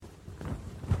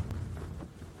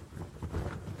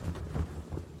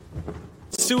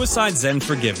Suicide Zen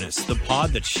Forgiveness, the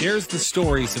pod that shares the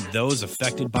stories of those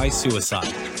affected by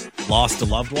suicide. Lost a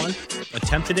loved one?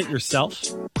 Attempted it yourself?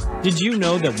 Did you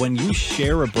know that when you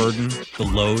share a burden, the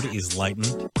load is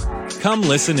lightened? Come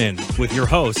listen in with your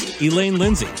host, Elaine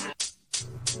Lindsay.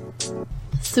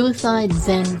 Suicide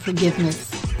Zen Forgiveness,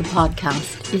 the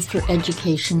podcast, is for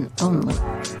education only.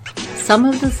 Some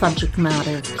of the subject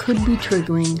matter could be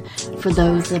triggering for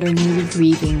those that are newly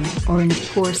grieving or in a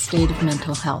poor state of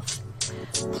mental health.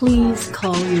 Please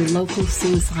call your local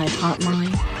suicide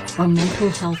hotline or mental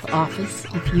health office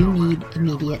if you need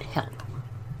immediate help.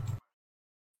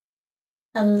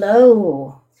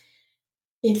 Hello.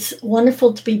 It's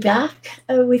wonderful to be back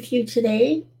with you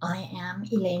today. I am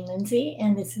Elaine Lindsay,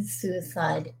 and this is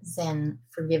Suicide Zen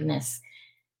Forgiveness.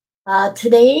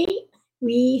 Today,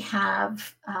 we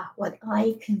have what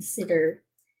I consider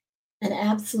an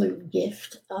absolute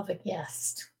gift of a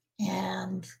guest.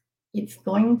 And it's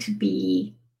going to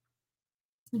be,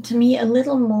 to me, a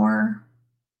little more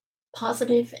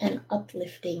positive and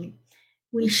uplifting.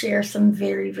 We share some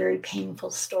very, very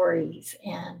painful stories,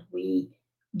 and we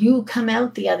do come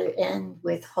out the other end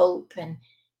with hope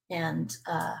and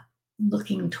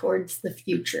looking towards the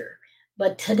future.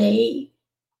 But today,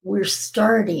 we're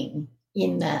starting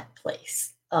in that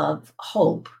place of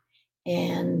hope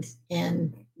and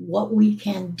what we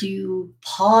can do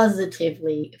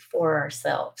positively for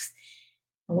ourselves.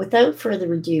 And without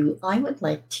further ado, I would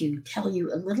like to tell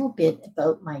you a little bit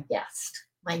about my guest.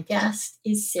 My guest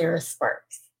is Sarah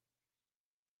Sparks.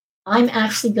 I'm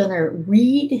actually going to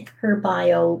read her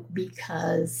bio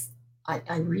because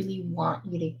I really want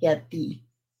you to get the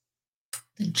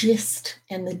gist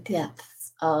and the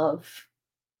depths of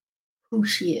who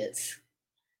she is.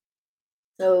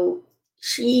 So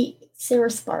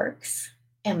Sarah Sparks,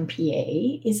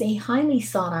 MPA, is a highly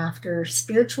sought after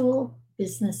spiritual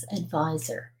business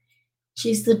advisor.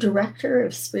 She's the director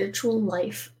of Spiritual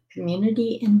Life,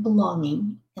 Community and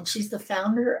Belonging, and she's the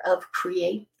founder of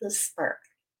Create the Spark,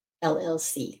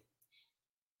 LLC.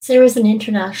 Sarah's an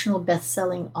international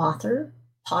best-selling author,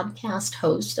 podcast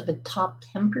host of a top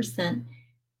 10%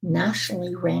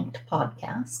 nationally ranked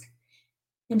podcast,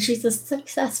 and she's a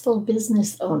successful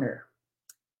business owner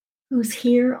who's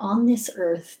here on this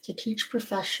earth to teach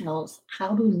professionals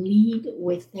how to lead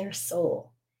with their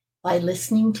soul by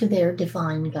listening to their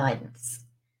divine guidance.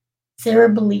 Sarah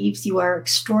believes you are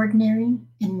extraordinary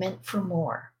and meant for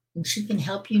more, and she can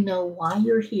help you know why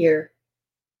you're here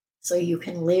so you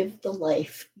can live the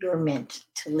life you're meant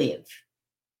to live.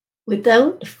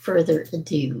 Without further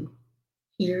ado,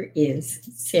 here is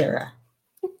Sarah.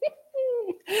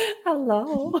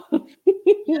 Hello.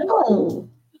 Hello.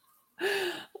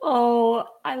 Oh,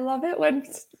 I love it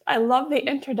I love the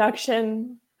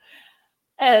introduction.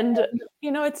 And,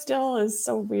 it still is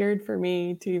so weird for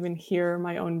me to even hear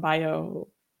my own bio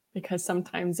because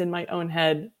sometimes in my own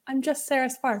head, I'm just Sarah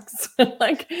Sparks.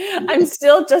 I'm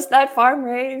still just that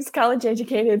farm-raised,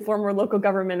 college-educated, former local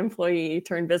government employee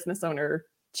turned business owner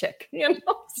chick,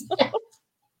 So.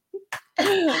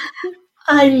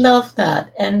 I love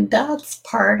that. And that's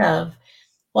part of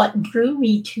what drew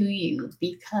me to you,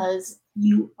 because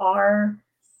you are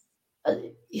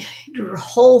you're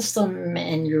wholesome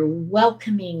and you're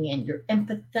welcoming and you're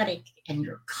empathetic and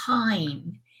you're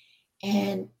kind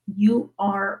and you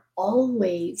are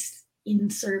always in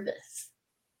service.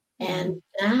 And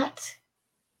that,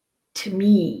 to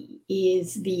me,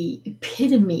 is the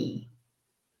epitome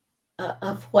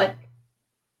of what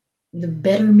the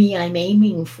better me I'm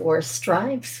aiming for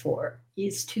strives for,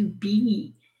 is to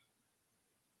be.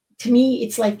 To me,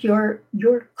 it's like you're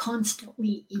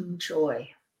constantly in joy.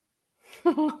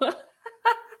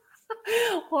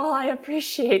 Well, I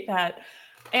appreciate that.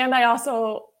 And I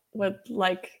also would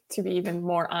like to be even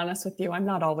more honest with you. I'm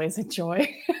not always a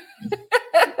joy.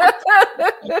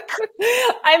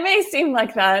 I may seem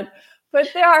like that, but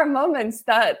there are moments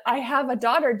that I have a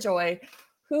daughter, Joy,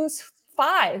 who's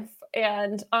 5,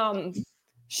 and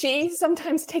she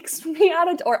sometimes takes me out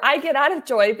of, or I get out of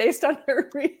joy based on her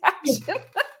reaction.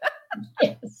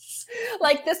 Yes.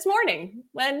 Like this morning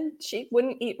when she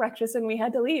wouldn't eat breakfast and we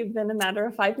had to leave in a matter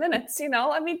of 5 minutes.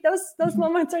 Those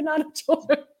moments are not a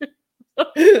joy.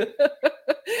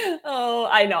 Oh,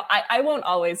 I know. I won't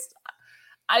always.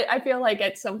 I feel like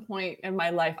at some point in my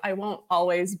life, I won't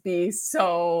always be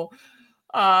so.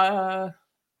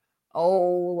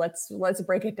 Let's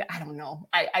break it down. I don't know.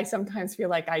 I sometimes feel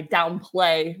like I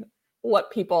downplay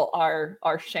what people are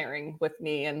sharing with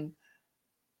me, and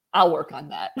I'll work on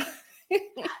that.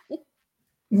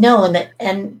 No,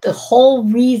 and the whole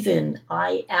reason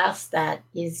I asked that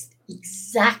is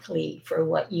exactly for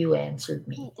what you answered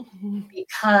me,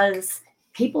 because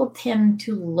people tend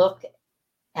to look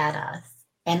at us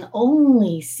and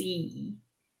only see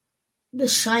the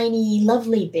shiny,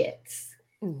 lovely bits.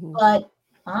 Mhm. But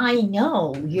I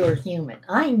know you're human.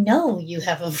 I know you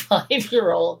have a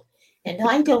 5-year-old, and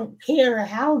I don't care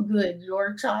how good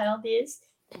your child is.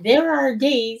 There are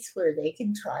days where they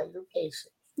can try your patience,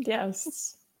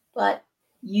 Yes. but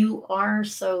you are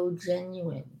so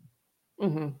genuine.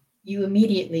 Hmm. You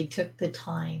immediately took the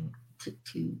time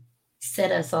to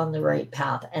set us on the right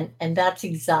path. And that's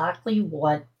exactly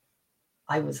what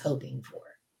I was hoping for.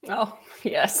 Oh,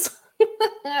 yes.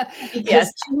 Yes.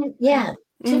 Because too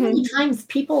many Mhm. times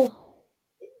people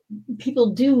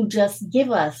do just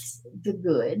give us the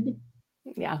good.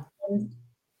 Yeah. And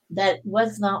that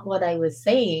was not what I was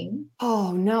saying.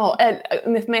 Oh no. And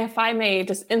if I may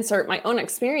just insert my own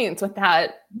experience with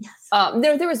that, Yes.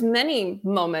 there was many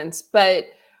moments, but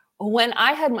when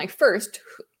I had my first,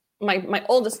 my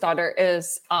oldest daughter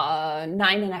is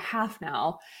 9.5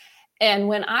 now, and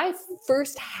when I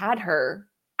first had her,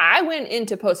 I went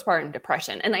into postpartum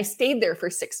depression, and I stayed there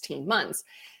for 16 months.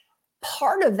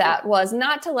 Part of that was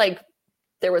not to like,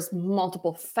 there was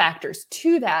multiple factors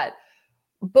to that,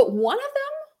 but one of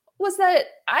them was that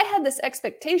I had this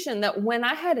expectation that when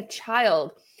I had a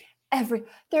child,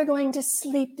 they're going to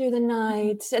sleep through the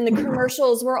night, and the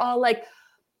commercials were all like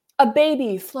a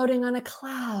baby floating on a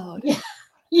cloud. Yeah.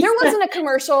 There wasn't a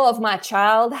commercial of my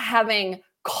child having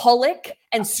colic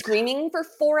and screaming for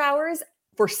 4 hours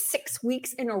for 6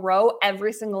 weeks in a row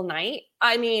every single night.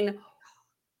 I mean,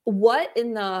 what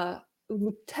in the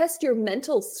test your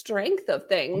mental strength of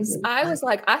things? I was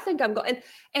like, I think I'm going.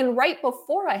 And right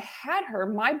before I had her,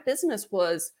 my business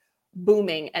was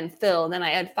booming and filled. And I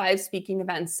had 5 speaking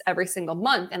events every single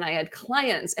month, and I had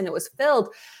clients, and it was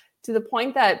filled to the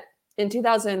point that in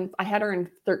 2000, I had her in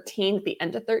 13, at the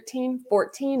end of 13,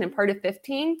 14, and part of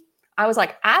 15. I was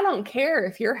like, I don't care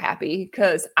if you're happy,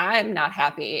 because I'm not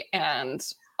happy. And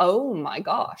oh my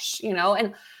gosh, and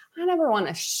I never want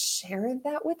to share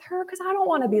that with her, because I don't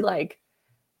want to be like,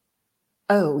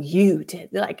 oh, you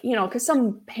did, like, because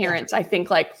some parents, I think,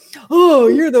 like, oh,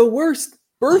 you're the worst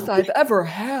birth I've ever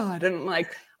had. And I'm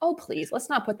like, oh, please, let's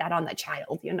not put that on the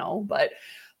child,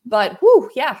 but whew,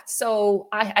 yeah. So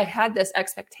I had this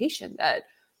expectation that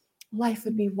life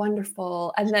would be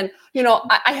wonderful. And then,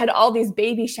 I had all these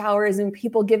baby showers and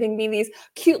people giving me these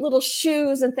cute little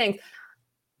shoes and things.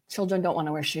 Children don't want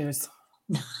to wear shoes.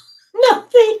 No,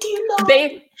 they do not.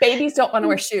 Babies don't want to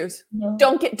wear shoes. No.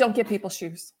 Don't get people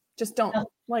shoes. Just don't. No.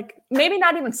 Like, maybe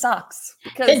not even socks.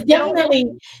 Because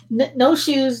definitely no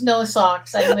shoes, no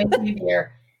socks. I'm with you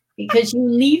there, because you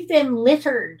leave them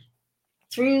littered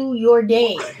through your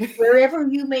day. Wherever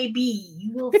you may be,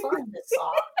 you will find a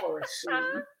sock or a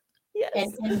shoe. Yes.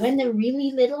 And when they're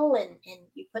really little, and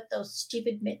you put those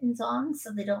stupid mittens on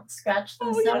so they don't scratch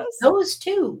themselves, yes. Those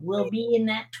too will be in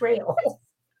that trail.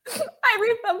 I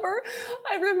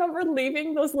remember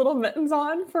leaving those little mittens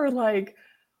on for like,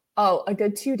 a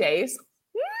good 2 days.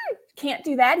 Can't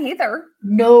do that either.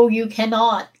 No, you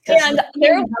cannot. And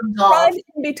they're right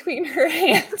in between her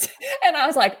hands. And I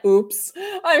was like, oops.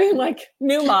 I mean, like,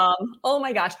 new mom. Oh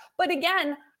my gosh. But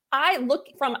again, I look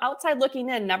from outside looking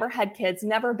in, never had kids,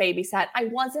 never babysat. I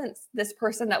wasn't this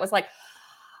person that was like,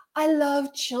 I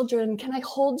love children. Can I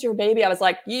hold your baby? I was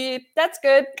like, yeah, that's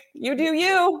good. You do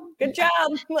you. Good job.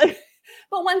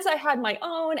 But once I had my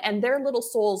own, and their little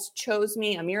souls chose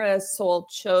me, Amira's soul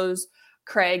chose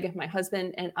Craig, my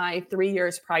husband, and I 3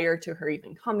 years prior to her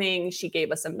even coming. She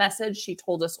gave us a message. She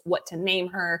told us what to name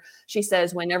her. She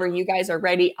says, whenever you guys are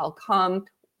ready, I'll come.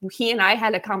 He and I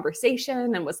had a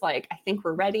conversation and was like, I think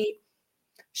we're ready.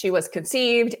 She was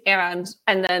conceived, and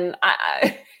then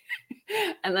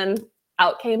and then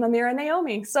out came Amira and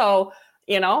Naomi. So,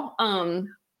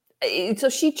 so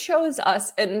she chose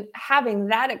us, and having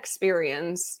that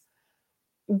experience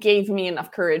gave me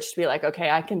enough courage to be like, okay,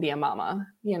 I can be a mama,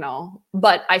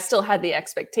 but I still had the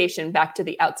expectation, back to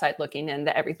the outside looking in,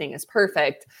 that everything is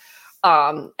perfect.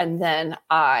 And then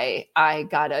I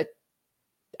got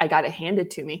it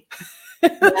handed to me.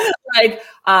 Like,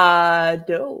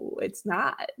 no, it's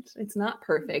not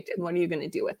perfect. And what are you going to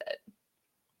do with it?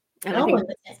 And I think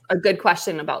that's a good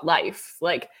question about life.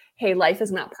 Like, hey, life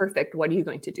is not perfect. What are you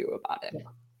going to do about it?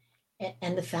 Yeah.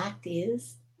 And the fact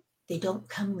is, they don't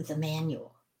come with a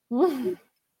manual.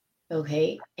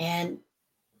 Okay. And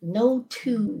no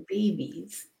 2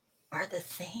 babies are the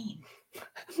same.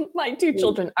 My 2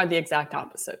 children are the exact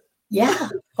opposite. Yeah.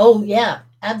 Oh, yeah,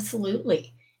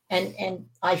 absolutely. And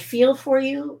I feel for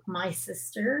you. My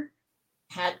sister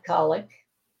had colic.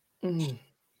 Mm.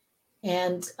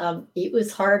 And it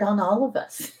was hard on all of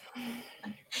us,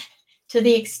 to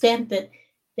the extent that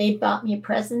they bought me a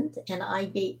present, and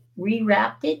I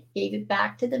rewrapped it, gave it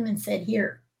back to them, and said,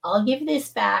 "Here, I'll give this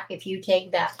back if you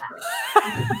take that back."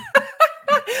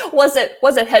 Was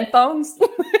it headphones?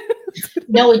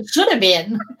 No, it should have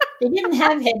been. They didn't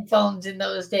have headphones in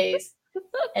those days.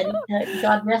 And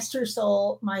God rest her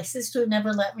soul, my sister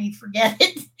never let me forget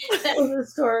it. That was a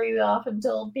story we often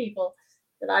told people,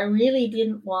 that I really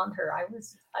didn't want her. I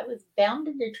was bound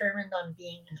and determined on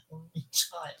being an only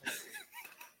child.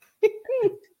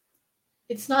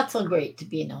 It's not so great to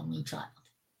be an only child.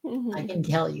 Mm-hmm. I can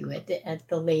tell you, at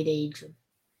the late age of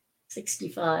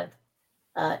 65,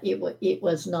 it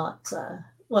was not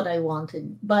what I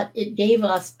wanted, but it gave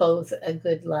us both a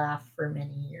good laugh for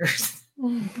many years.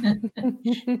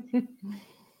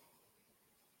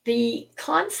 The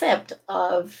concept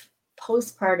of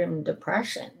postpartum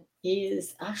depression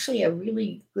is actually a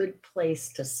really good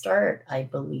place to start, I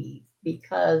believe,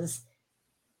 because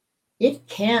it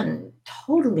can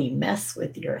totally mess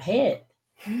with your head.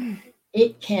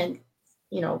 It can,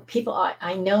 people,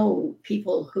 I know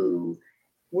people who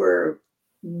were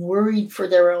worried for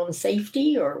their own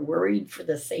safety or worried for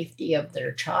the safety of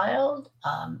their child.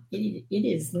 It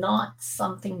is not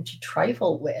something to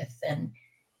trifle with.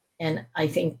 And I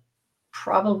think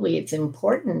probably it's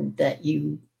important that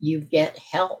you get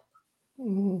help.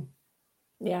 Mm-hmm.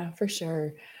 Yeah, for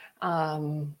sure.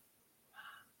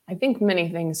 I think many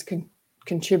things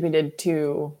contributed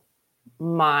to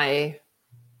my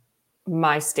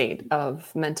state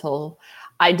of mental.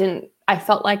 I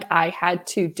felt like I had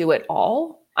to do it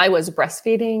all. I was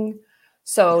breastfeeding,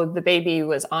 so the baby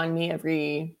was on me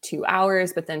every 2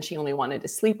 hours, but then she only wanted to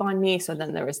sleep on me. So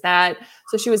then there was that.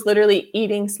 So she was literally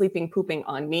eating, sleeping, pooping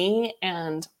on me.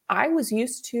 And I was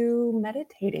used to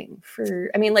meditating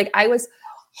I was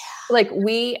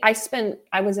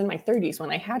in my 30s when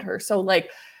I had her. So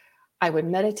I would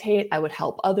meditate, I would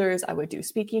help others, I would do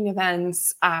speaking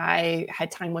events. I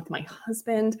had time with my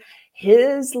husband.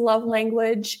 His love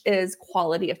language is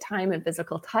quality of time and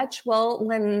physical touch. Well,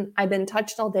 when I've been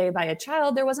touched all day by a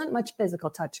child, there wasn't much physical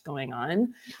touch going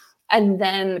on. And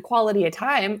then quality of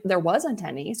time, there wasn't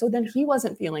any. So then he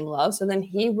wasn't feeling love. So then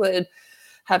he would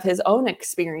have his own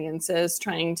experiences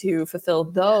trying to fulfill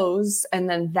those. And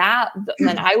then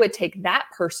I would take that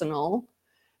personal.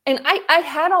 And I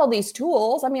had all these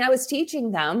tools. I mean, I was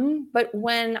teaching them, but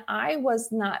when I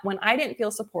didn't feel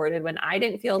supported, when I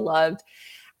didn't feel loved,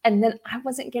 and then I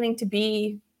wasn't getting to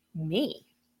be me,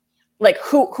 like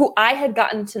who I had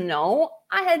gotten to know,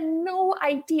 I had no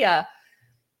idea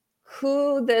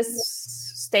who this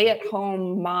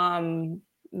stay-at-home mom,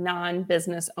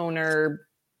 non-business owner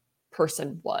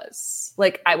person was.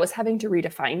 Like, I was having to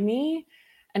redefine me,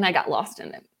 and I got lost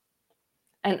in it.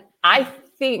 And I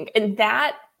think,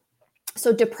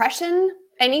 so depression,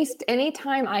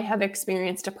 anytime I have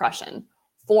experienced depression,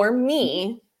 for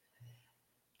me,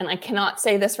 and I cannot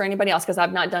say this for anybody else because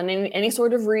I've not done any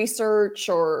sort of research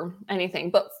or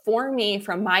anything, but for me,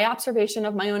 from my observation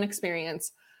of my own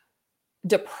experience,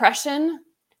 depression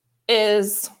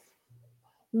is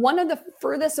one of the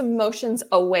furthest emotions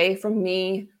away from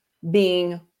me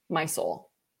being my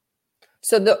soul.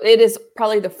 So it is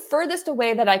probably the furthest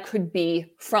away that I could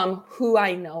be from who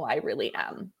I know I really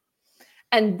am.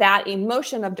 And that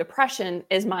emotion of depression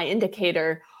is my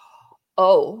indicator.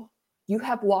 Oh, you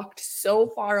have walked so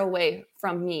far away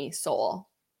from me, soul,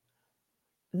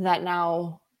 that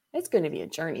now it's going to be a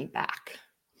journey back.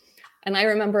 And I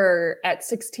remember at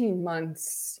 16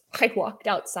 months, I walked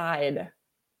outside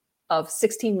of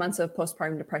 16 months of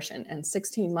postpartum depression and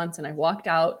 16 months. And I walked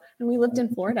out, and we lived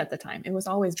in Florida at the time. It was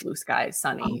always blue skies,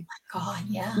 sunny. Oh my God,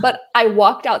 yeah. But I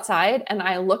walked outside and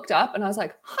I looked up and I was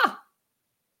like,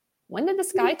 when did the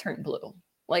sky turn blue?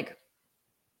 Like,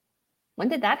 when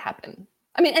did that happen?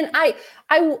 I mean, and I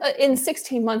in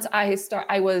 16 months, I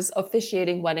was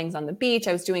officiating weddings on the beach.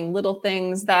 I was doing little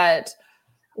things that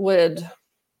would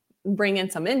bring in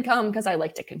some income because I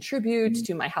like to contribute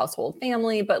to my household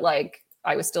family, but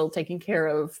I was still taking care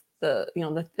of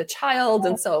the child.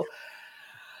 And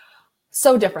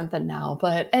so different than now.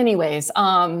 But anyways,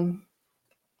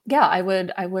 yeah, I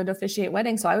would officiate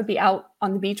weddings. So I would be out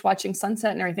on the beach watching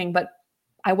sunset and everything, but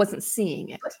I wasn't seeing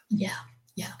it. Yeah.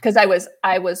 Yeah. Because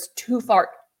I was too far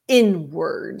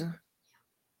inward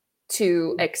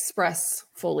to express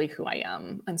fully who I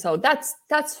am. And so that's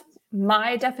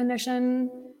my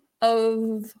definition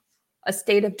of a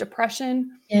state of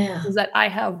depression. Yeah. Is that I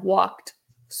have walked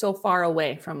so far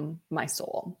away from my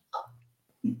soul.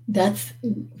 That's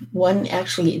one,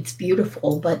 actually, it's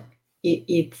beautiful, but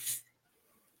it's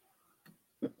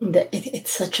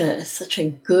such a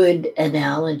good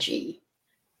analogy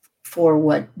for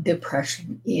what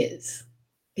depression is,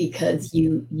 because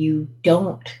you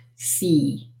don't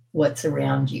see what's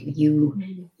around you.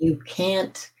 You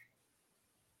can't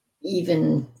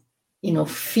even,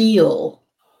 feel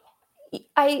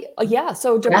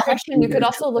So depression, you gratitude or could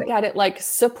also joy. look at it like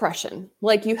suppression.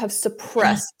 Like you have Yeah,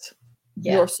 suppressed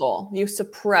yeah, your soul. You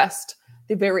suppressed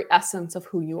the very essence of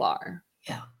who you are.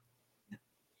 yeah.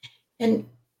 And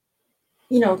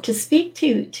to speak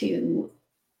to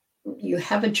you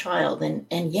have a child,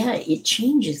 and yeah, it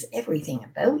changes everything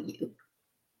about you.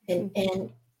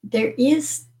 And there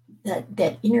is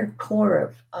that inner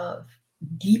core of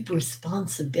deep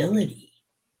responsibility.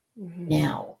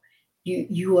 Now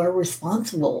you are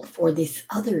responsible for this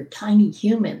other tiny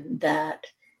human that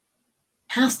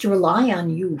has to rely on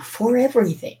you for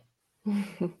everything.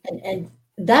 And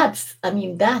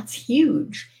that's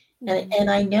huge. And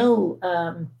I know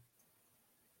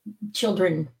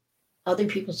children, other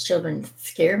people's children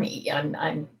scare me.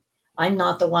 I'm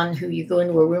not the one who you go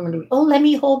into a room and, oh, let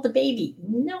me hold the baby.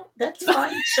 No, that's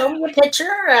fine. Show me a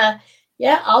picture.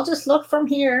 Yeah, I'll just look from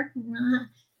here.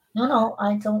 No,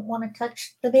 I don't want to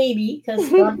touch the baby because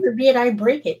God forbid I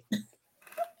break it.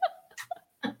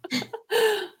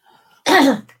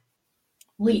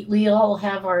 We all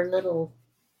have our little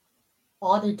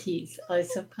oddities, I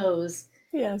suppose.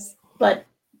 Yes. But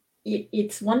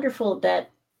it's wonderful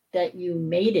that you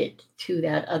made it to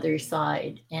that other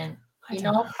side. And in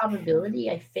all probability,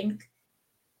 I think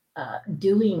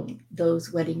doing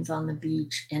those weddings on the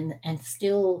beach and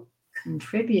still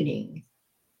contributing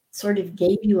sort of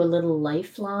gave you a little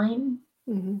lifeline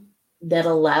that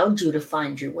allowed you to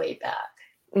find your way back.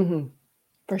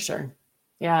 For sure.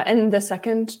 Yeah. And the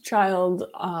second child,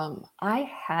 I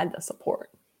had the support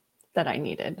that I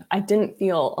needed. I didn't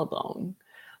feel alone.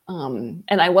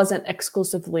 And I wasn't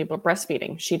exclusively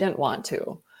breastfeeding. She didn't want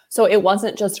to. So it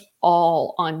wasn't just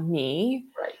all on me.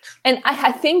 Right. And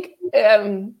I think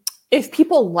if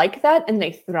people like that and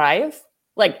they thrive,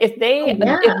 like if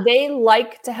they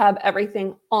like to have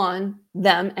everything on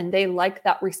them and they like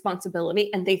that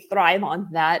responsibility and they thrive on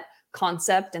that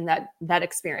concept and that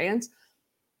experience,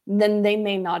 then they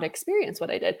may not experience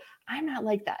what I did. I'm not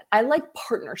like that. I like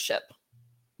partnership.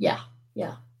 Yeah.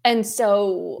 And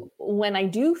so when I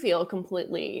do feel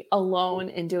completely alone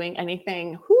in doing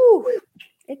anything,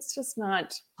 it's just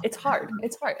not, it's hard.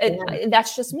 It's hard.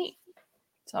 That's just me.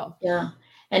 So. Yeah.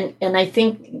 And I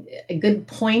think a good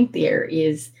point there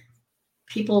is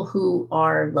people who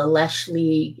are the Lesh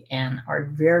League and are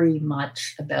very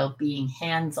much about being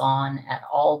hands-on at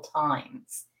all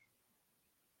times.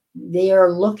 They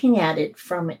are looking at it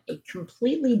from a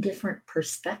completely different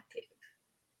perspective.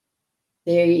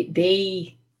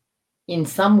 They in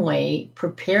some way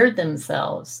prepared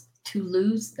themselves to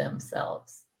lose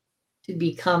themselves, to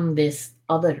become this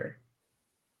other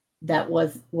that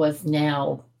was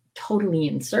now totally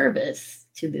in service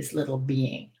to this little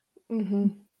being.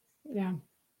 Yeah.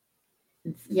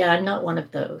 Yeah, I'm not one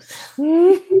of those.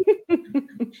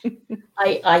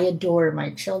 I adore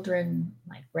my children,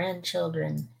 my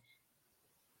grandchildren,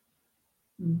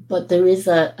 but there is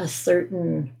a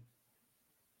certain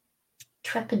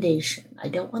trepidation. I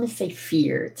don't want to say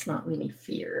fear. It's not really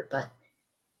fear, but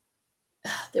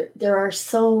there are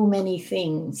so many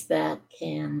things that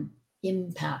can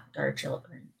impact our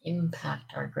children,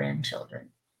 impact our grandchildren,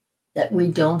 that we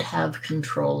don't have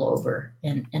control over.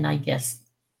 And I guess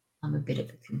I'm a bit of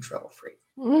a control freak.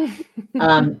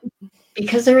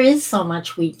 Because there is so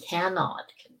much we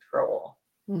cannot control.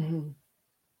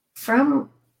 From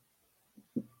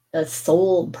a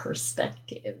soul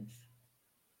perspective,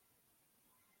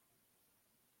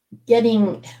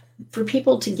 for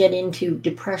people to get into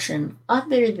depression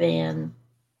other than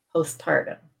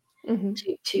postpartum,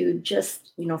 to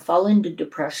just fall into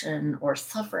depression or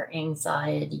suffer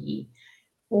anxiety,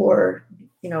 or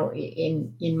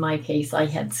in my case, I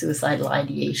had suicidal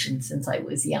ideation since I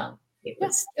was young. It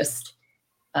was just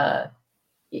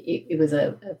it was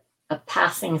a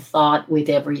passing thought with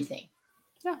everything.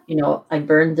 I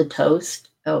burned the toast.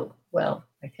 Oh well,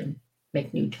 I can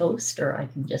make new toast, or I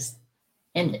can just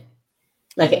end it.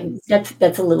 Like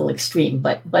that's a little extreme,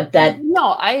 but that.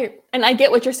 No, I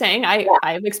get what you're saying.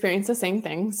 I've experienced the same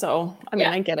thing. So I mean,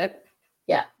 I get it.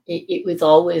 Yeah, it was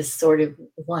always sort of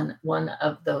one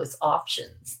of those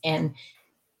options. And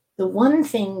the one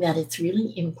thing that it's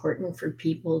really important for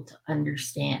people to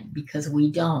understand, because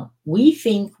we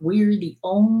think we're the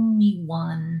only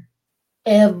one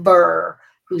ever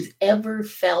who's ever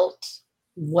felt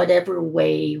whatever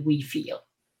way we feel.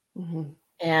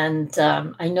 And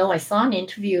I know I saw an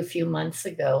interview a few months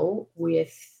ago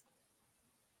with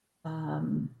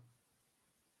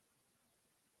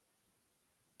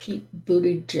Pete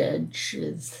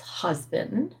Buttigieg's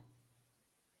husband,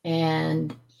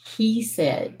 and he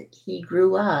said he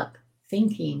grew up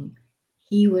thinking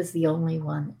he was the only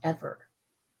one ever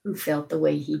who felt the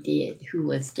way he did, who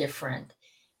was different.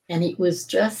 And it was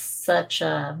just such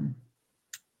a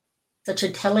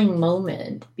telling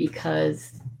moment,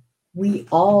 because we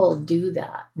all do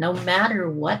that, no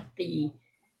matter what the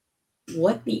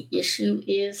issue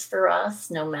is for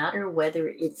us, no matter whether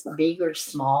it's big or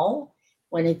small.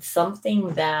 When it's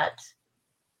something that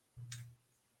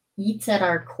eats at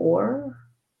our core,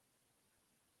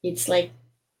 it's like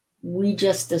we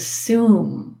just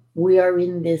assume we are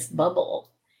in this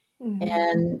bubble. Mm-hmm.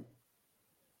 And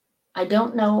I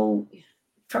don't know,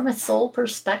 from a soul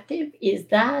perspective, is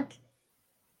that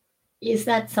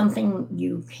something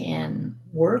you can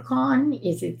work on?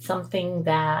 Is it something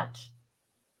that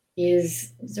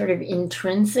is sort of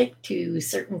intrinsic to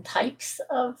certain types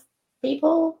of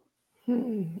people?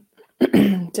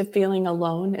 To feeling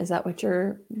alone? Is that what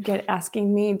you're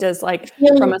asking me? Does, like,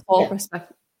 from a soul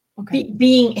perspective? Okay.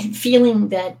 Feeling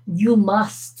that you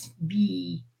must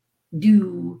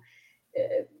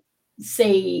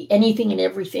say anything and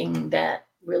everything that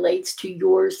relates to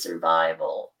your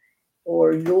survival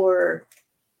or your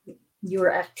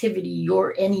activity,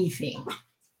 your anything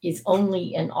is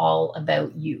only and all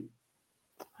about you.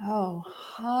 Oh,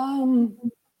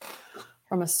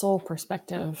 from a soul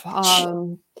perspective,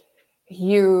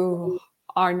 you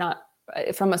are not,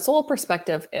 from a soul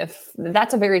perspective, if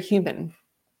that's a very human,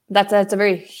 that's a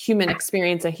very human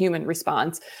experience, a human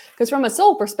response. Because from a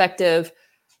soul perspective,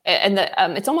 and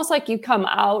it's almost like you come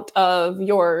out of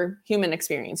your human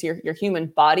experience, your human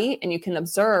body, and you can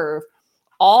observe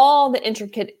all the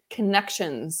intricate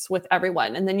connections with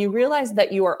everyone. And then you realize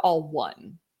that you are all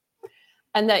one,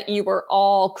 and that you are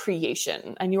all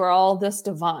creation, and you are all this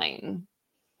divine.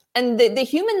 And the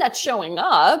human that's showing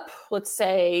up, let's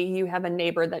say you have a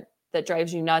neighbor that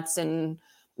drives you nuts, and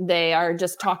they are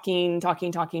just talking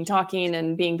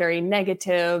and being very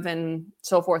negative and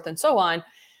so forth and so on.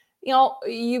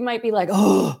 You might be like,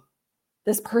 oh,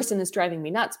 this person is driving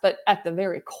me nuts. But at the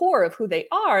very core of who they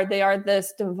are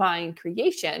this divine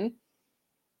creation.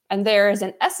 And there is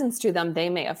an essence to them. They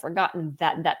may have forgotten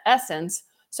that essence.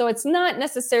 So it's not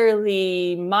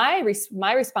necessarily my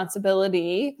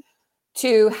responsibility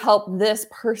to help this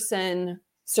person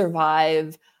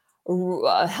survive,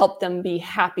 help them be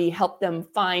happy, help them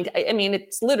find. I mean,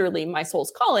 it's literally my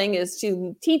soul's calling is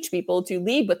to teach people to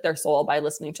lead with their soul by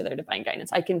listening to their divine guidance.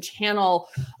 I can channel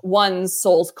one's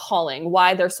soul's calling,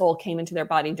 why their soul came into their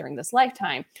body during this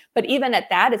lifetime. But even at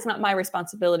that, it's not my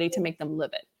responsibility to make them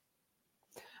live it.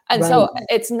 And right. So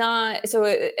it's not,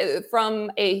 from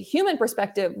a human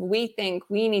perspective, we think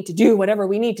we need to do whatever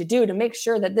we need to do to make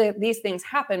sure that these things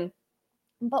happen.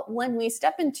 But when we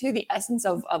step into the essence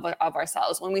of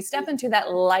ourselves, when we step into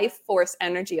that life force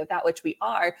energy of that which we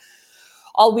are,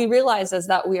 all we realize is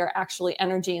that we are actually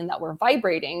energy and that we're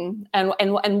vibrating.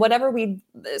 And whatever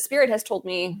Spirit has told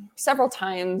me several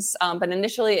times, but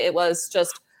initially it was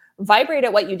just vibrate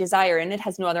at what you desire, and it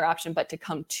has no other option but to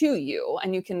come to you.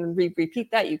 And you can repeat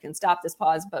that. You can stop this,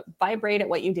 pause, but vibrate at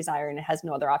what you desire, and it has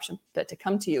no other option but to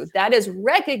come to you. That is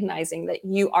recognizing that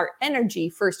you are energy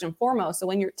first and foremost. So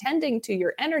when you're tending to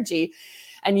your energy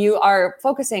and you are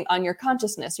focusing on your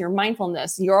consciousness, your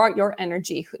mindfulness, your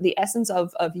energy, the essence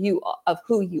of you, of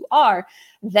who you are,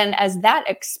 then as that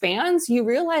expands, you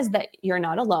realize that you're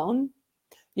not alone.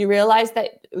 You realize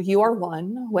that you are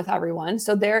one with everyone.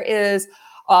 So there is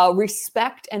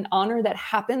respect and honor that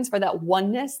happens for that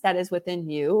oneness that is within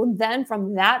you. Then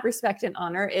from that respect and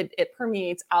honor, it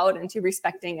permeates out into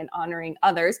respecting and honoring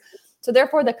others. So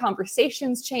therefore the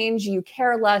conversations change, you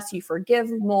care less, you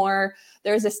forgive more,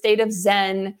 there's a state of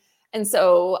Zen. And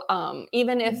so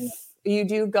even if you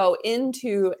do go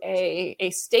into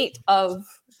a state of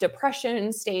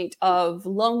depression, state of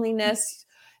loneliness,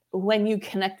 when you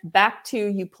connect back to,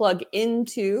 you plug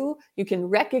into, you can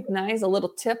recognize. A little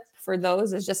tip for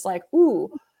those is just like, ooh,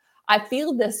 I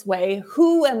feel this way.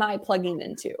 Who am I plugging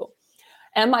into?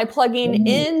 Am I plugging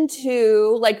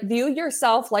into, like, view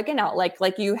yourself like an outlet,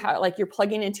 like you're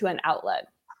plugging into an outlet.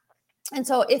 And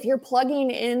so if you're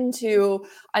plugging into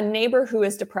a neighbor who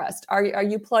is depressed, are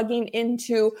you plugging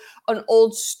into an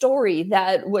old story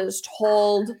that was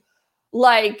told,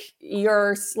 like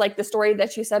the story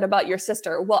that you said about your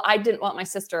sister? Well, I didn't want my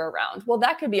sister around. Well,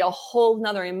 that could be a whole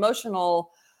nother emotional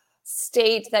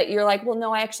state that you're like, well,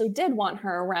 no, I actually did want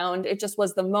her around. It just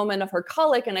was the moment of her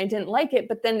colic and I didn't like it.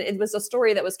 But then it was a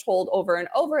story that was told over and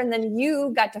over. And then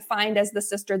you got defined as the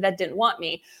sister that didn't want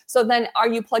me. So then are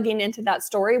you plugging into that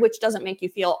story, which doesn't make you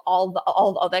feel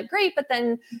all that great? But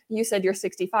then you said you're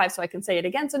 65, so I can say it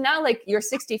again. So now like you're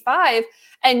 65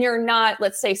 and you're not,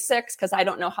 let's say 6, because I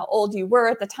don't know how old you were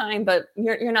at the time, but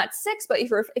you're not 6. But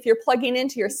if you're plugging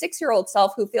into your 6-year-old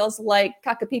self who feels like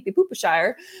Kakapipi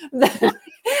Poopashire,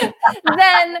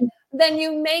 then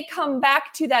you may come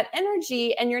back to that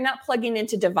energy and you're not plugging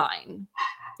into divine.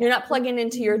 You're not plugging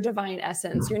into your divine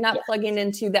essence. You're not plugging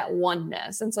into that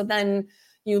oneness. And so then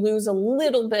you lose a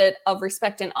little bit of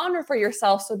respect and honor for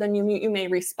yourself. So then you may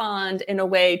respond in a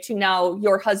way to now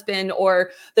your husband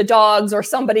or the dogs or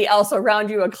somebody else around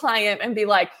you, a client, and be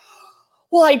like,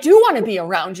 well, I do want to be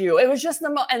around you. It was just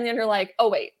and then you're like, oh,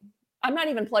 wait, I'm not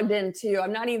even plugged into,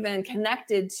 I'm not even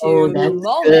connected to the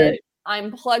moment. Good.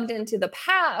 I'm plugged into the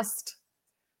past.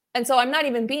 And so I'm not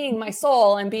even being my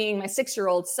soul. I'm being my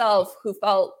 6-year-old self who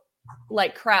felt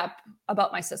like crap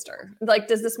about my sister. Like,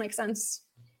 does this make sense?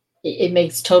 It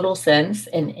makes total sense.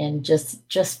 And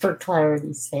just for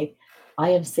clarity's sake, I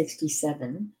am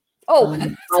 67.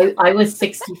 Oh, I was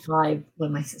 65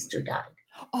 when my sister died.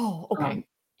 Oh, okay.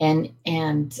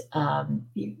 And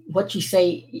what you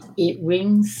say, it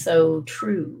rings so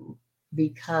true,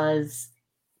 because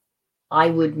I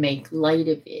would make light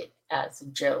of it as a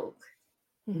joke.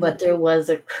 Mm-hmm. But there was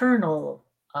a kernel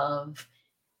of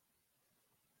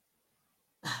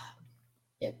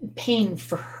pain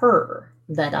for her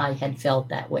that I had felt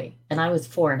that way. And I was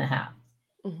 4.5.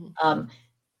 Mm-hmm.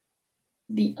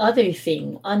 The other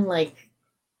thing, unlike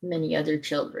many other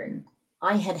children,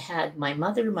 I had my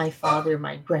mother, my father,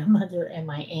 my grandmother, and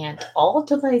my aunt all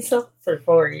to myself for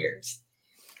 4 years.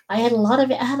 I had a lot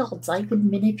of adults I could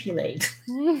manipulate.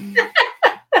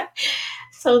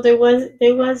 So there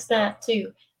was that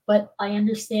too. But I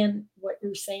understand what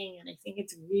you're saying, and I think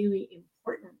it's really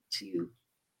important to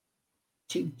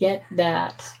get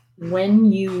that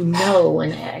when you know,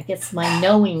 and I guess my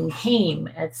knowing came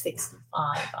at 65.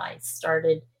 I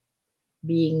started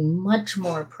being much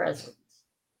more present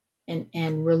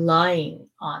and relying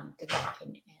on divine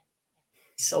and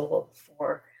soul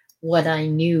for what I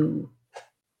knew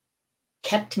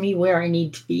kept me where I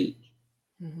need to be.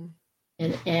 Mm-hmm.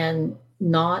 And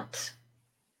not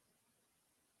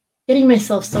getting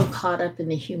myself so caught up in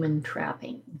the human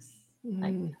trappings.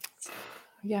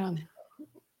 Yeah.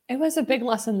 It was a big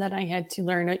lesson that I had to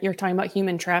learn. You're talking about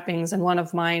human trappings. And one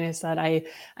of mine is that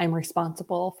I'm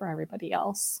responsible for everybody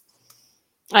else.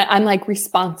 I'm like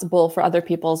responsible for other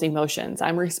people's emotions.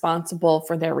 I'm responsible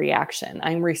for their reaction.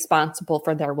 I'm responsible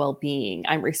for their well-being.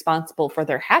 I'm responsible for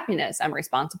their happiness. I'm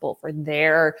responsible for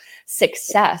their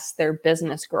success, their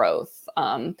business growth.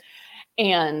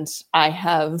 And I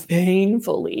have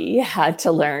painfully had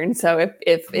to learn. So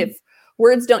if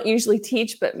words don't usually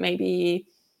teach, but maybe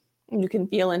you can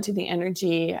feel into the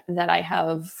energy that I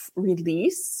have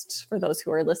released for those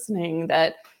who are listening,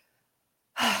 that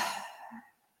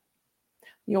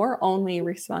your only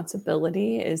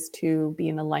responsibility is to be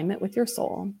in alignment with your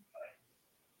soul,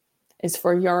 is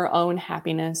for your own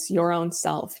happiness, your own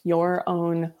self, your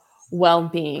own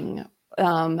well-being,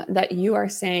 that you are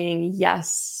saying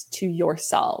yes to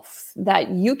yourself, that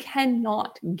you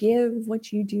cannot give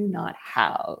what you do not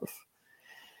have.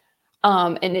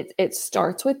 And it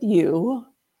starts with you.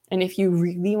 And if you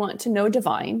really want to know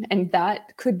divine, and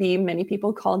that could be, many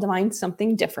people call divine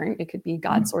something different. It could be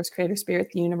God, source, creator, spirit,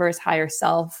 the universe, higher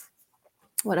self,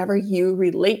 whatever you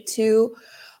relate to.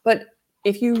 But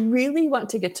if you really want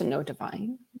to get to know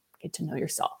divine, get to know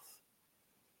yourself.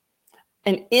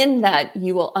 And in that,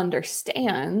 you will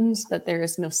understand that there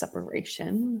is no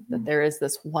separation, that there is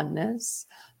this oneness,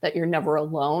 that you're never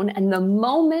alone. And the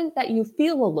moment that you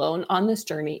feel alone on this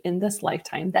journey in this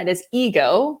lifetime, that is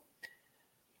ego.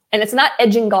 And it's not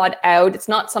edging God out. It's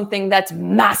not something that's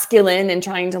masculine and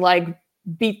trying to like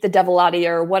beat the devil out of you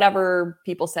or whatever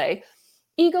people say.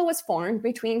 Ego was formed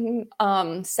between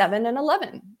 7 and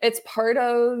 11. It's part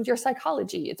of your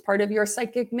psychology. It's part of your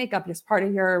psychic makeup. It's part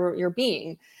of your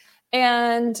being.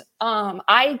 And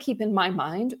I keep in my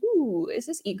mind, is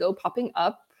this ego popping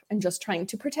up and just trying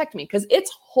to protect me? Because its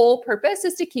whole purpose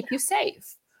is to keep you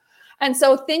safe. And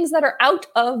so things that are out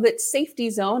of its safety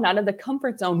zone, out of the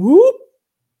comfort zone,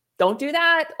 don't do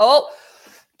that. Oh,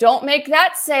 don't make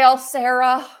that sale,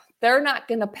 Sarah. They're not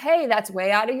going to pay. That's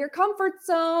way out of your comfort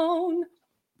zone.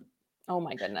 Oh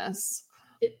my goodness.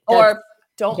 Or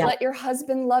don't let your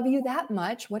husband love you that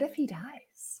much. What if he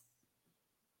dies?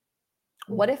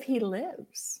 What if he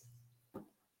lives?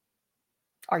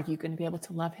 are you going to be able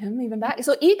to love him even back?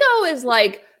 So ego is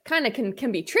like kind of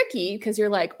can be tricky because you're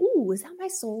like, ooh, is that my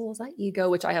soul? Is that ego?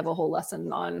 Which I have a whole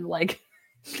lesson on, like,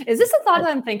 is this a thought that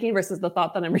I'm thinking versus the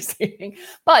thought that I'm receiving?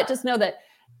 But just know that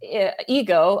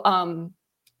ego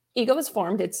is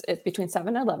formed. It's between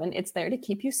 7 and 11. It's there to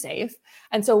keep you safe.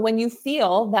 And so when you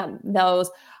feel that those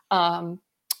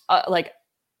like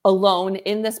alone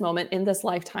in this moment, in this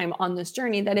lifetime, on this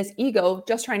journey, that is ego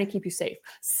just trying to keep you safe.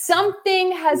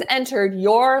 Something has entered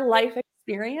your life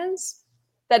experience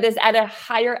that is at a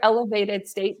higher elevated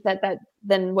state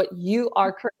than what you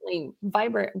are currently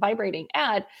vibrating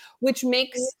at, which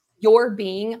makes your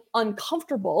being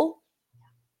uncomfortable.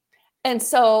 And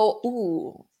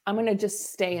so, I'm going to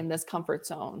just stay in this comfort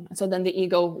zone. So then the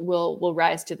ego will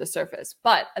rise to the surface.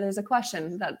 But there's a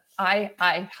question that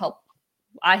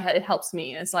it helps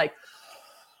me. It's like,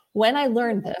 when I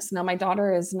learned this, now my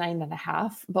daughter is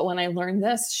 9.5, but when I learned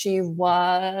this, she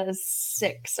was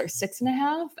 6 or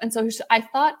 6.5. And so I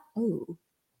thought, oh,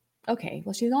 okay,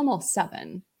 well, she's almost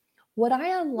 7. Would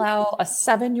I allow a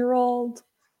 7-year-old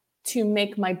to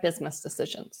make my business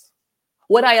decisions?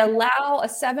 Would I allow a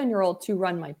 7-year-old to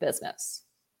run my business?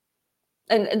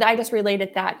 And I just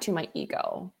related that to my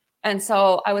ego. And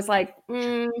so I was like,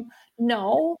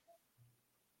 no,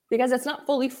 because it's not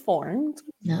fully formed.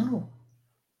 No.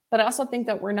 But I also think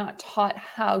that we're not taught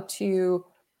how to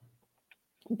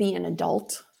be an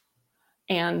adult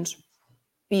and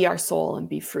be our soul and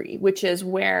be free, which is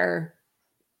where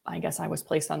I guess I was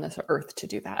placed on this earth to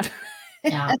do that.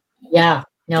 Yeah.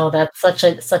 No, that's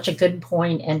such a good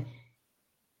point. And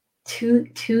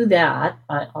to that,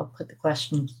 I'll put the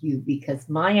question to you, because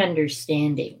my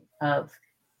understanding of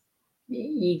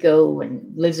ego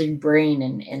and lizard brain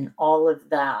and all of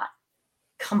that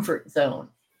comfort zone,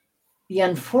 the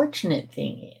unfortunate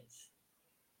thing is,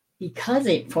 because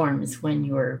it forms when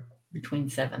you're between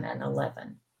 7 and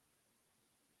 11,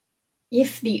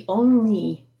 if the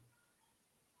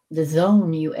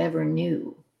zone you ever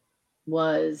knew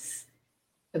was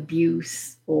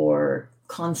abuse or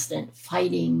constant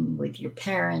fighting with your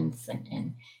parents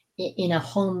and in a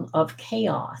home of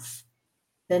chaos,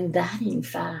 then that in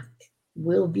fact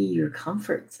will be your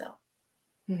comfort zone.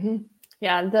 Mm-hmm.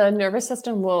 Yeah, the nervous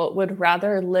system would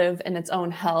rather live in its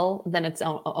own hell than its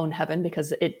own heaven,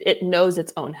 because it knows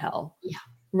its own hell. Yeah.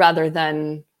 Rather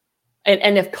than,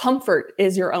 and if comfort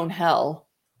is your own hell,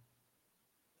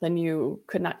 then you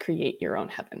could not create your own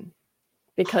heaven,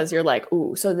 because you're like,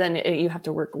 ooh, so then you have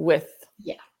to work with.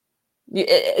 Yeah.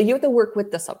 You have to work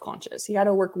with the subconscious. You got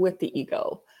to work with the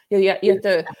ego. You have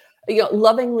to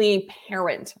lovingly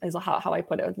parent, is how I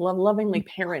put it. Lovingly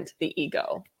parent the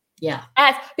ego. Yeah.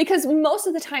 Because most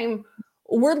of the time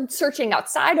we're searching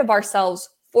outside of ourselves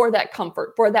for that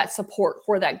comfort, for that support,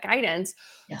 for that guidance,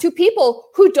 to people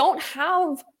who don't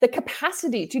have the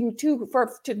capacity to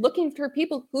looking for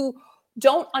people who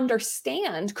don't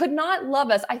understand, could not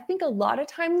love us. I think a lot of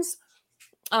times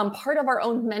part of our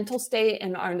own mental state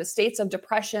and our states of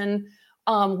depression,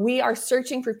 we are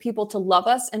searching for people to love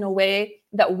us in a way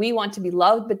that we want to be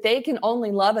loved, but they can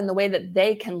only love in the way that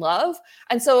they can love.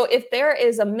 And so if there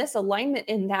is a misalignment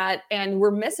in that and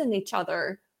we're missing each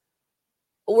other,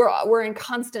 we're in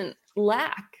constant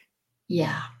lack.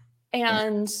 Yeah.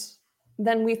 And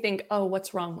then we think, oh,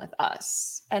 what's wrong with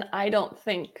us? And I don't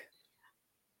think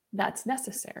that's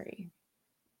necessary.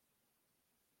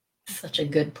 Such a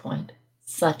good point.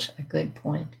 Such a good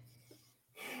point.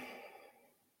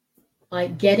 By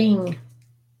getting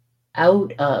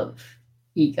out of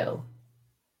ego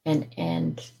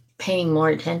and paying more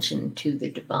attention to the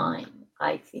divine,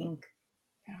 I think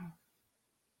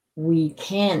we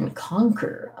can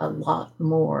conquer a lot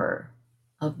more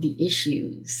of the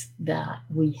issues that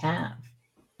we have.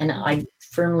 And I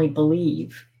firmly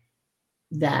believe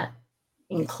that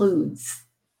includes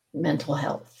mental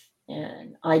health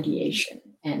and ideation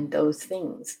and those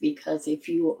things, because if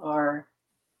you are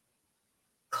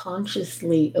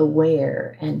consciously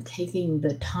aware and taking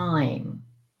the time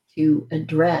to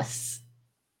address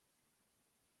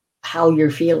how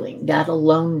you're feeling, that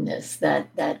aloneness,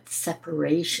 that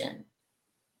separation,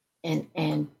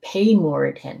 and pay more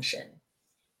attention.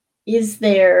 Is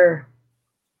there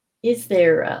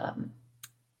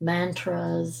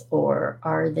mantras, or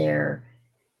are there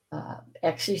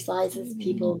exercises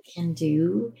people can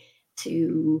do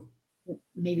to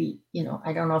maybe,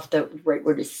 I don't know if the right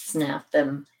word is snap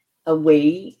them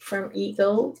away from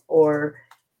ego, or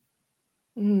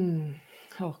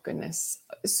oh goodness.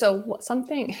 So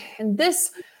something, and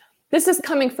this is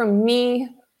coming from me,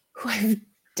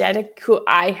 who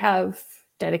I have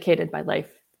dedicated my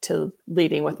life to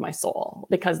leading with my soul,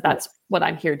 because that's what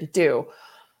I'm here to do.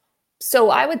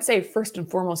 So I would say first and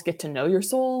foremost, get to know your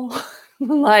soul.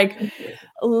 If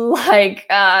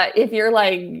you're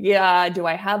like, yeah, do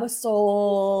I have a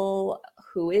soul?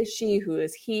 Who is she? Who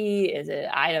is he? Is it,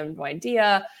 I have no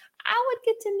idea. I would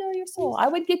get to know your soul. I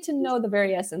would get to know the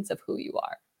very essence of who you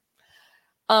are.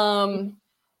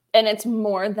 And it's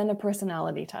more than a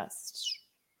personality test.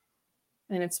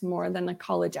 And it's more than a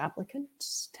college applicant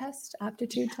test,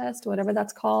 aptitude test, whatever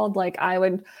that's called. Like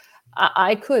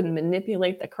I could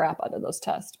manipulate the crap out of those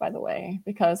tests, by the way,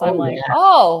 because I'm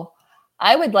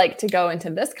I would like to go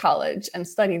into this college and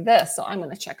study this. So I'm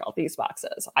going to check all these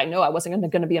boxes. I know I wasn't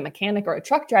going to be a mechanic or a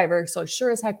truck driver. So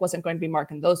sure as heck wasn't going to be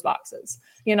marking those boxes,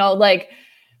 and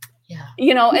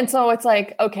so it's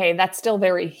like, okay, that's still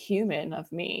very human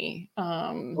of me.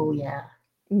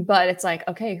 But it's like,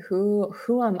 okay, who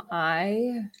am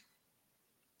I?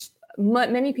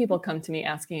 Many people come to me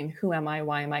asking, who am I?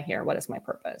 Why am I here? What is my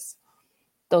purpose?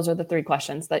 Those are the three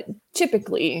questions that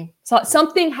typically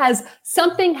something has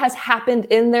happened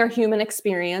in their human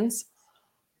experience,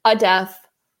 a death,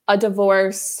 a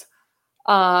divorce,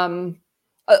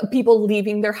 people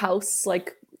leaving their house,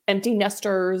 like empty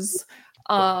nesters,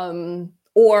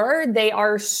 or they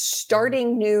are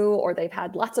starting new, or they've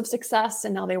had lots of success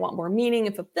and now they want more meaning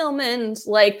and fulfillment.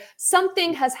 Like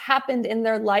something has happened in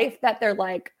their life that they're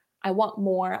like, I want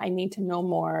more. I need to know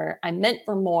more. I'm meant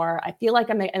for more. I feel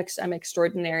like I'm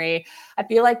extraordinary. I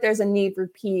feel like there's a need for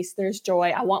peace. There's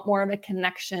joy. I want more of a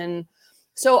connection.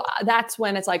 So that's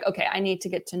when it's like, okay, I need to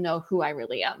get to know who I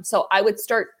really am. So I would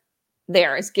start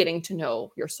there, is getting to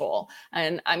know your soul.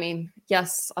 And I mean,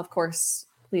 yes, of course,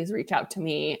 please reach out to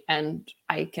me and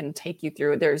I can take you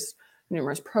through. There's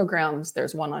numerous programs.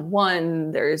 There's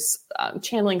one-on-one. There's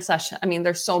channeling session. I mean,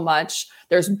 there's so much.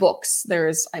 There's books.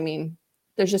 There's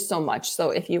just so much. So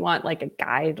if you want like a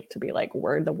guide to be like,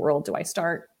 where in the world do I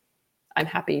start? I'm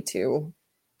happy to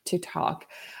talk.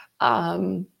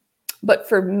 But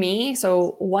for me,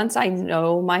 so once I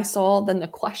know my soul, then the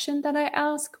question that I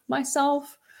ask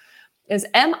myself is,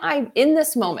 am I in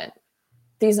this moment,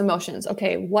 these emotions?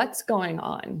 Okay, what's going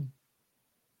on?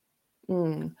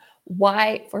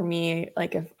 Why for me,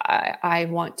 like if I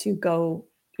want to go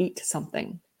eat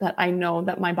something that I know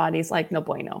that my body's like, no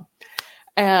bueno.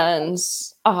 And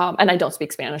I don't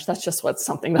speak Spanish. That's just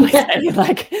something that I say.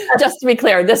 Like, just to be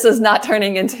clear, this is not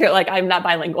turning into like, I'm not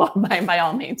bilingual by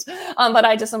all means. But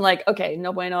I just am like, okay,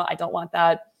 no bueno, I don't want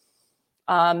that.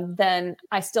 Then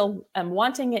I still am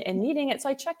wanting it and needing it. So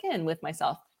I check in with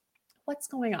myself. What's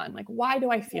going on? Like, why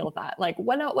do I feel that? Like,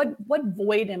 what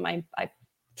void am I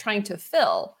trying to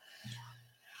fill?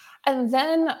 And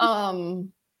then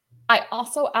I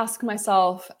also ask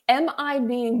myself, am I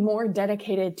being more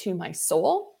dedicated to my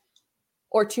soul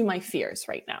or to my fears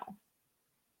right now?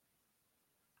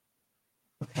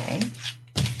 Okay.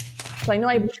 So I know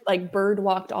I like bird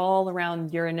walked all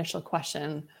around your initial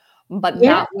question, but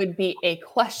that would be a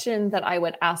question that I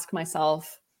would ask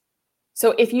myself.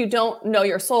 So if you don't know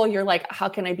your soul, you're like, how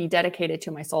can I be dedicated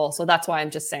to my soul? So that's why I'm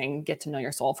just saying, get to know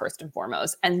your soul first and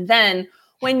foremost. And then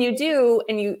when you do,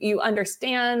 and you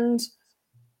understand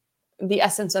the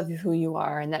essence of who you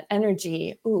are and that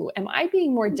energy, am I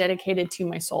being more dedicated to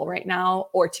my soul right now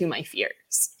or to my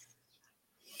fears?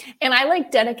 And I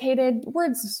like dedicated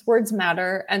words. Words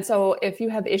matter. And so if you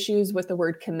have issues with the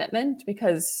word commitment,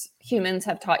 because humans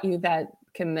have taught you that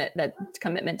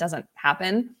commitment doesn't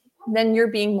happen, then you're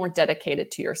being more dedicated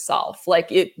to yourself.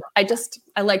 Like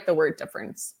I like the word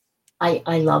difference. I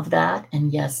love that.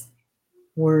 And yes,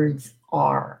 words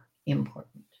are important.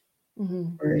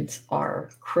 Mm-hmm. Words are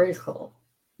critical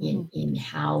in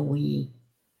how we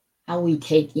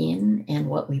take in and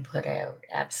what we put out.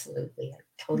 Absolutely. I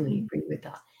totally agree with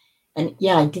that. And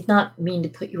yeah, I did not mean to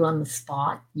put you on the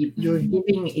spot. You're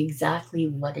giving exactly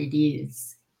what it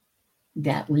is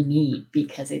that we need,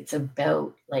 because it's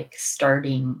about like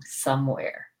starting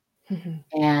somewhere.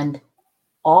 And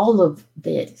all of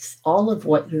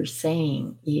what you're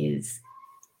saying is,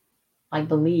 I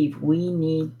believe we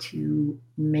need to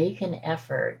make an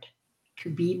effort to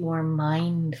be more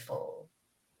mindful,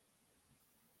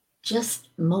 just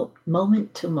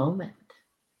moment to moment.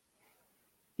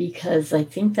 Because I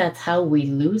think that's how we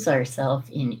lose ourselves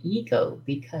in ego,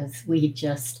 because we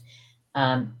just,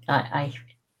 I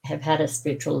have had a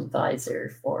spiritual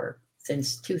advisor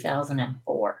since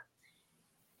 2004.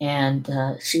 And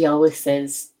she always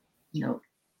says,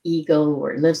 ego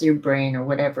or lives your brain or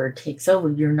whatever takes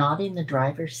over. You're not in the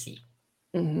driver's seat.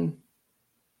 Mm-hmm.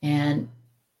 And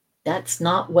that's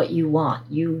not what you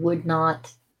want. You would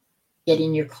not get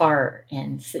in your car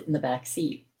and sit in the back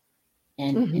seat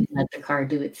and let the car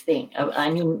do its thing. I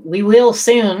mean, we will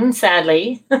soon,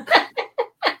 sadly,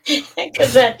 because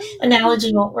because that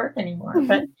analogy won't work anymore.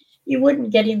 But you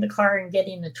wouldn't get in the car and get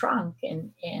in the trunk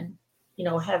and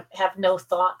have no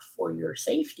thought for your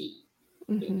safety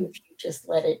if you just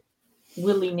let it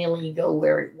willy-nilly go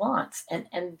where it wants.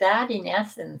 And that in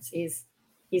essence is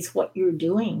what you're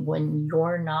doing when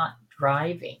you're not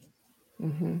driving.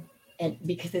 And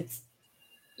because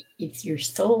it's your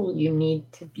soul you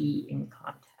need to be in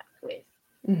contact with.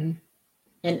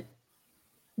 And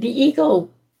the ego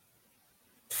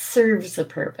serves a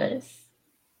purpose.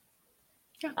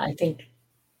 Yeah. I think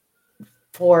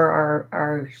for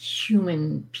our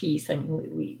human peace. I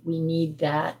mean, we need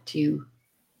that to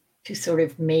sort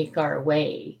of make our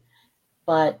way.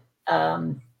 But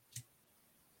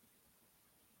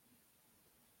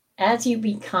as you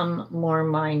become more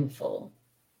mindful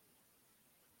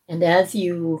and as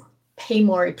you pay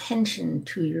more attention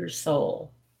to your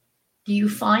soul, do you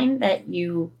find that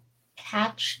you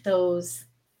catch those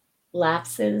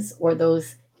lapses or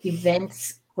those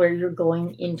events where you're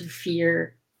going into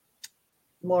fear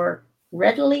more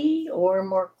readily or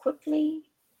more quickly?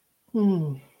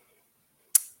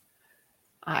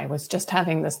 I was just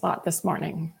having this thought this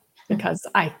morning because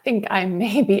I think I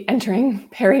may be entering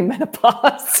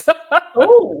perimenopause.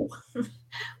 Oh,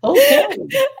 okay.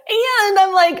 And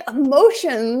I'm like,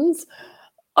 emotions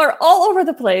are all over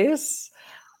the place.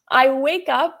 I wake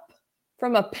up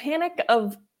from a panic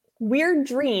of weird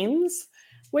dreams,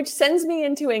 which sends me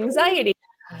into anxiety.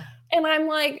 And I'm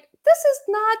like, this is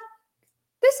not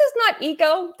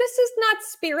ego. This is not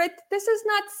spirit. This is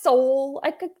not soul.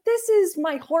 This is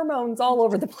my hormones all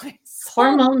over the place.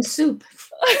 Hormone soup.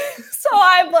 So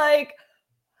I'm like,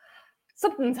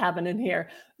 something's happening here.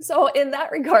 So in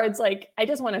that regards, like, I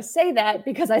just want to say that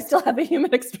because I still have a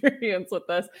human experience with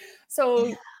this.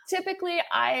 So typically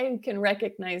I can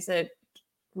recognize it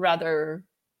rather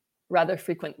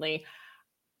frequently.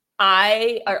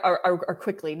 Or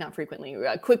quickly, not frequently,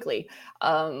 quickly.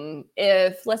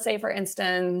 If, let's say, for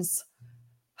instance,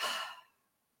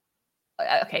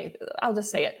 okay, I'll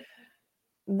just say it.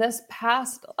 This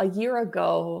past a year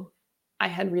ago, I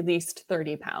had released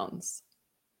 30 pounds.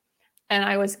 And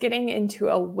I was getting into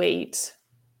a weight,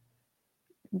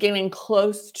 getting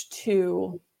close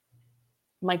to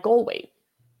my goal weight.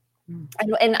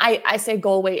 And I say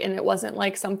goal weight, and it wasn't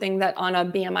like something that on a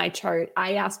BMI chart.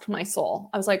 I asked my soul.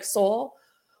 I was like, soul,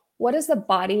 what is the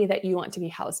body that you want to be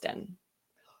housed in?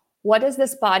 What does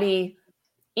this body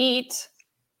eat?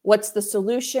 What's the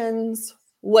solutions?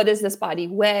 What does this body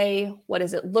weigh? What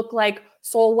does it look like?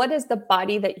 Soul, what is the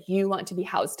body that you want to be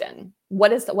housed in?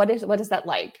 What is that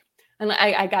like? And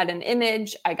I got an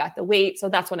image, I got the weight. So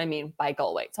that's what I mean by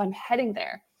goal weight. So I'm heading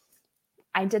there.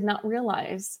 I did not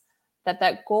realize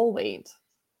that goal weight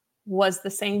was the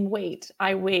same weight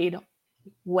I weighed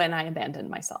when I abandoned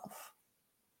myself.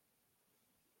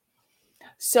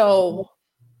 So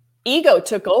ego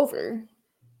took over,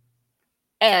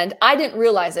 and I didn't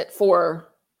realize it for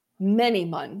many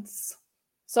months.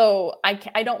 So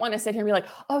I don't want to sit here and be like,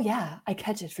 oh yeah, I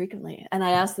catch it frequently. And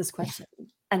I ask this question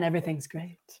and everything's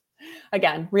great.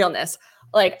 Again, realness.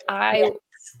 Like I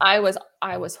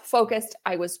was focused.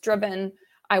 I was driven.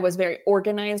 I was very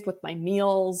organized with my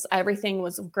meals. Everything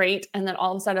was great. And then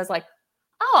all of a sudden I was like,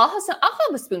 oh, I'll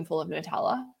have a spoonful of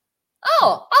Nutella.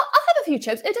 Oh, I'll have a few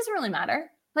chips. It doesn't really matter.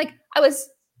 Like I was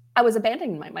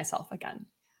abandoning myself again.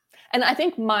 And I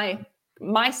think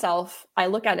myself, I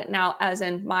look at it now as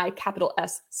in my capital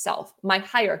S self, my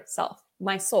higher self,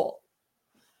 my soul.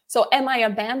 So am I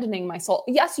abandoning my soul?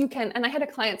 Yes, you can. And I had a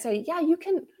client say, yeah, you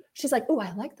can. She's like, oh,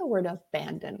 I like the word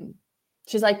abandon.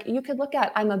 She's like, you could look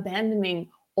at, I'm abandoning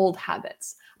old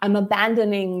habits. I'm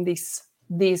abandoning this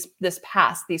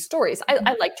past, these stories.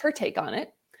 I liked her take on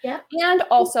it. Yeah. And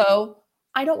also,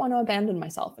 I don't want to abandon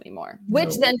myself anymore,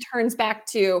 which then turns back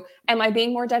to, am I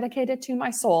being more dedicated to my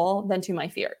soul than to my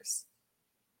fears?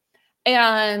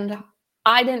 And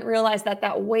I didn't realize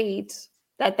that weight,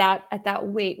 that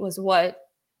weight was what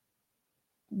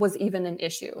was even an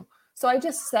issue. So I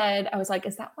just said, I was like,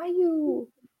 is that why you,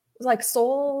 like,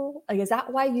 soul, like, is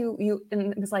that why you,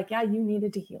 and it was like, yeah, you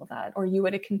needed to heal that, or you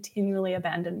would have continually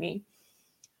abandoned me.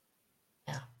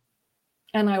 Yeah.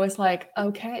 And I was like,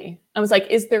 okay. I was like,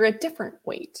 is there a different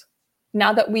weight?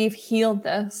 Now that we've healed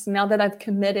this, now that I've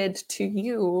committed to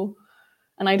you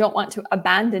and I don't want to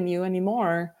abandon you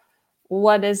anymore,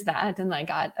 what is that? And I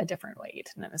got a different weight.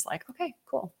 And it was like, okay,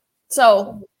 cool.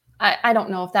 So I don't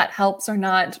know if that helps or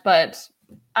not, but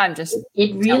I'm just.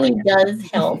 It really does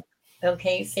help.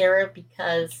 Okay, Sarah,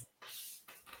 because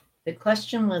the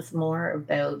question was more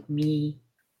about me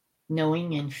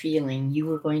knowing and feeling. You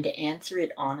were going to answer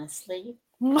it honestly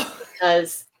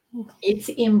because it's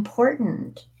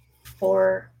important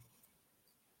for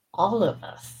all of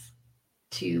us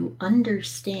to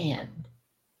understand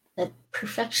that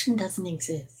perfection doesn't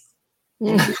exist.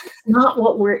 And it's not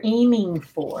what we're aiming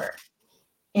for.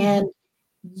 And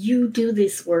you do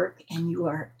this work and you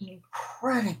are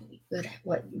incredibly good at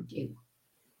what you do.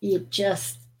 It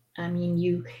just, I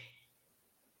mean,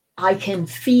 I can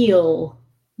feel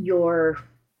your,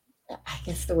 I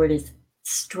guess the word is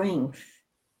strength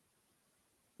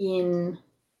in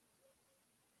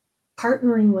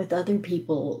partnering with other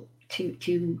people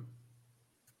to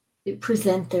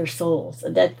present their souls.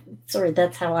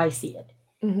 That's how I see it.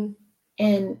 Mm-hmm.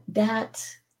 And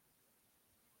that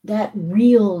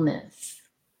realness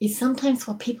is sometimes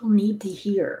what people need to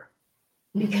hear.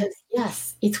 Because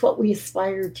yes, it's what we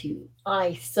aspire to.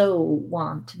 I so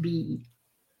want to be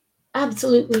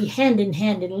absolutely hand in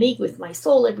hand in league with my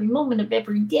soul every moment of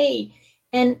every day.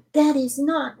 And that is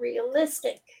not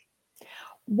realistic.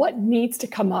 What needs to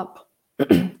come up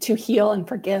to heal and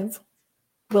forgive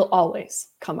will always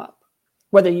come up,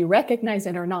 whether you recognize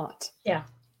it or not. Yeah.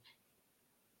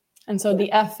 And so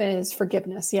the F is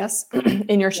forgiveness, yes,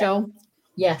 in your show?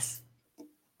 Yes.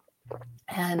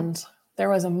 And there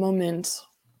was a moment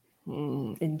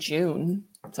in June,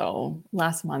 so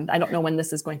last month, I don't know when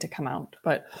this is going to come out,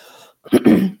 but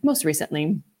most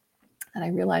recently, that I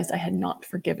realized I had not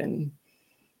forgiven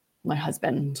my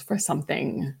husband for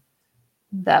something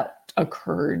that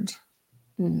occurred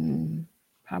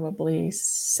probably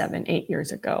 7-8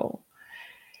 years ago.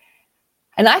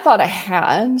 And I thought I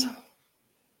had.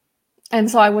 And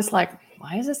so I was like,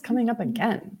 why is this coming up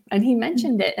again? And he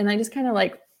mentioned it and I just kind of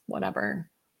like, whatever.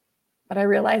 But I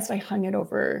realized I hung it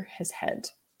over his head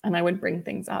and I would bring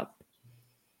things up.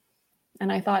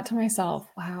 And I thought to myself,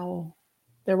 wow,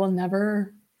 there will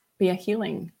never be a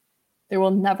healing. There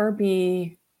will never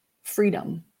be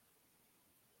freedom.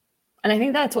 And I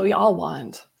think that's what we all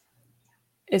want,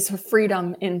 is for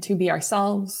freedom in to be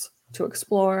ourselves, to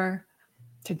explore,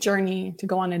 to journey, to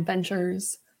go on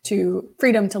adventures, to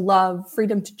freedom to love,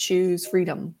 freedom to choose,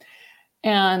 freedom.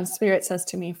 And Spirit says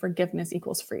to me, forgiveness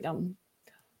equals freedom.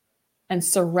 And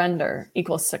surrender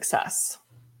equals success.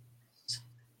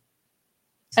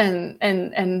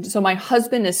 And so my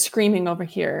husband is screaming over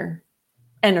here,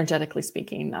 energetically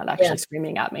speaking, not actually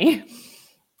screaming at me.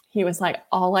 He was like,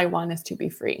 all I want is to be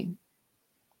free.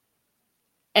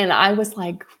 And I was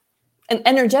like, and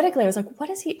energetically, I was like, what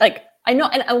is he like? I know.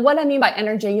 And what I mean by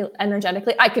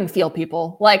energetically, I can feel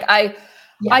people. Like I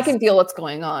can feel what's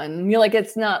going on. You're like,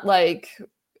 it's not like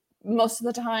most of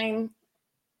the time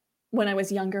when I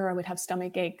was younger, I would have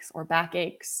stomach aches or back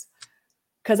aches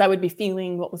because I would be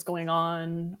feeling what was going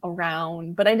on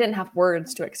around, but I didn't have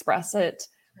words to express it.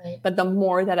 Right. But the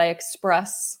more that I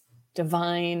express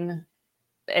divine,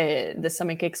 the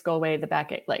stomach aches go away, the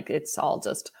back ache, like it's all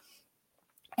just,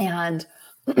 and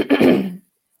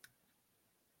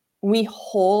we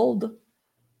hold,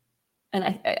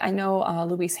 and I know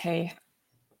Louise Hay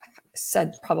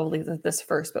said probably this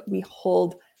first, but we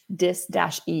hold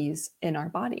dis-ease in our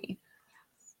body.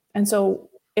 And so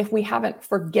if we haven't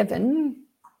forgiven,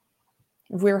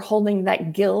 if we're holding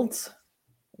that guilt,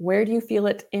 where do you feel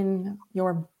it in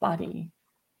your body?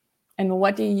 And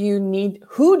what do you need?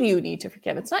 Who do you need to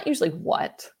forgive? It's not usually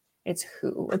what, it's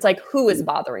who. It's like, who is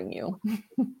bothering you?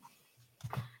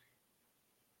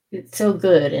 It's so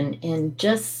good. And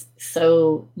just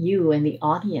so you and the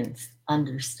audience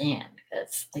understand,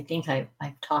 because I think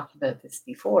I've talked about this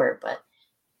before, but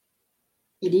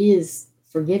it is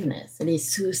forgiveness. It is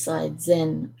Suicide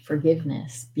Zen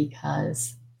forgiveness,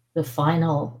 because the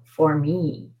final for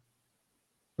me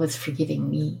was forgiving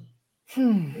me.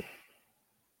 And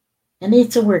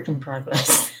it's a work in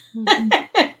progress.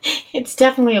 It's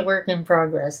definitely a work in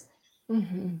progress.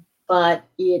 But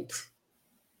the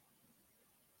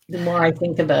more I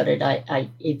think about it,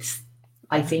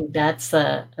 I think that's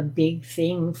a big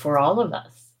thing for all of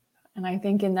us. And I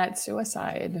think in that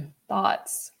suicide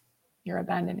thoughts, you're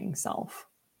abandoning self.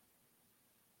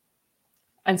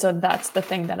 And so that's the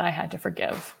thing that I had to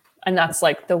forgive. And that's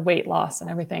like the weight loss and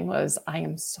everything was, I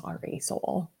am sorry,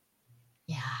 soul.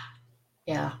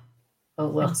 Yeah. Oh,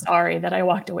 well. I'm sorry that I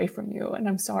walked away from you. And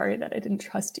I'm sorry that I didn't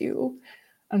trust you.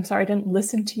 I'm sorry I didn't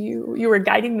listen to you. You were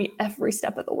guiding me every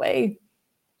step of the way.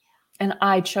 And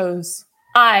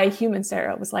human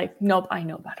Sarah, was like, nope, I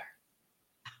know better.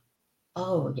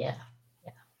 Oh, yeah.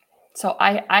 So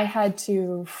I had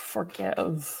to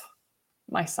forgive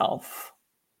myself,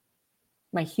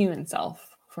 my human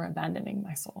self, for abandoning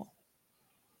my soul.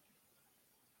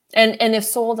 And if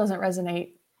soul doesn't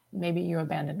resonate, maybe you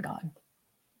abandon God.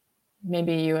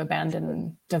 Maybe you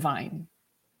abandon divine.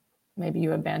 Maybe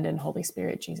you abandon Holy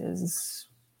Spirit, Jesus,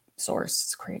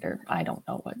 source, creator. I don't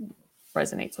know what.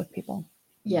 resonates with people.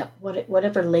 Yeah,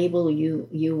 whatever label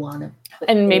you want to put.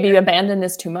 And maybe abandon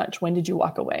is too much. When did you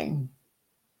walk away?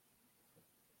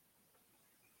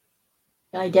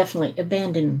 I definitely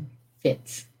abandon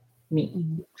fits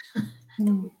me.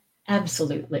 Mm-hmm.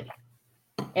 Absolutely.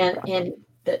 And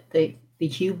the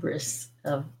hubris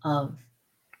of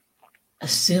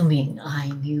assuming I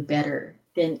knew better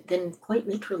than quite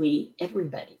literally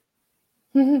everybody.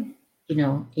 Mm-hmm. You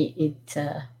know, you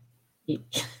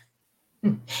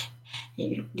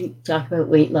talk about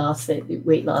weight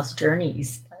loss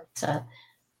journeys. But,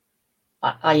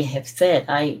 I have said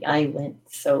I went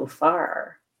so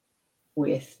far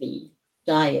with the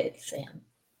diets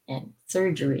and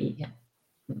surgery,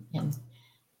 and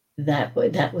that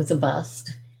was a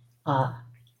bust.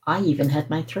 I even had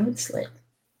my throat slit.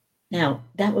 Now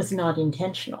that was not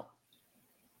intentional,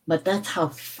 but that's how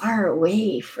far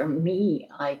away from me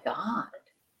I got.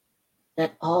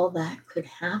 That all that could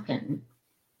happen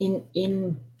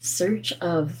in search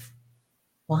of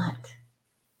what?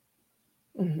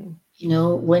 Mm-hmm. You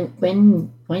know,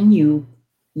 when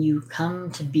you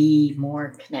come to be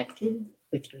more connected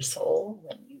with your soul,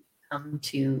 when you come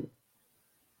to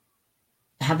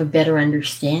have a better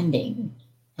understanding,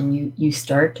 and you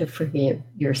start to forgive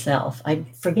yourself. I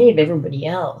forgave everybody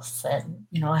else, and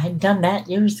you know I had done that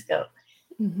years ago.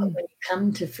 Mm-hmm. But when you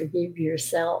come to forgive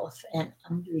yourself and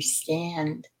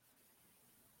understand,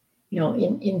 you know,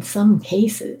 in some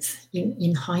cases,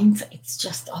 in hindsight, it's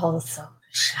just all so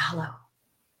shallow.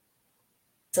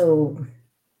 So,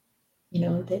 you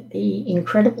know, the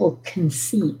incredible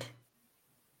conceit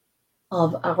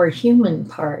of our human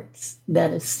parts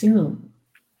that assume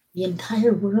the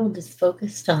entire world is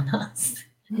focused on us.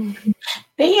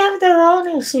 They have their own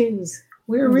issues.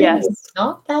 We're really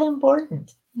not that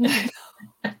important.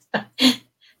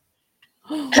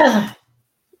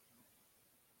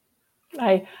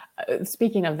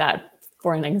 Speaking of that,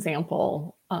 for an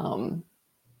example,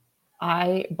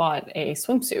 I bought a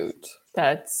swimsuit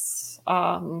that's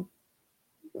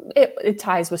it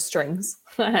ties with strings,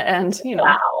 and you know,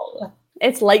 Wow.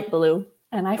 It's light blue,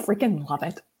 and I freaking love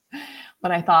it.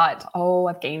 But I thought, oh,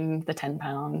 I've gained the 10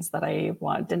 pounds that I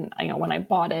didn't. You know, when I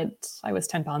bought it, I was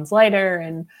 10 pounds lighter,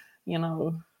 and you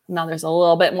know, now there's a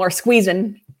little bit more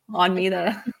squeezing on me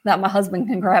that my husband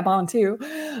can grab onto.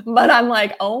 But I'm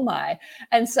like, oh my.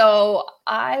 And so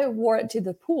I wore it to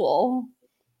the pool,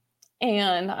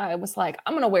 and I was like,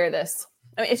 I'm going to wear this.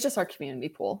 I mean, it's just our community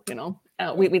pool, you know,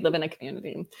 we live in a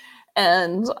community.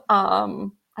 And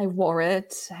I wore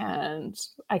it, and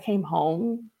I came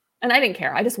home, and I didn't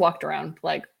care. I just walked around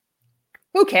like,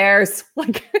 who cares?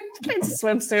 Like, it's a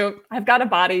swimsuit. I've got a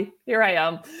body. Here I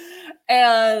am.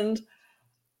 And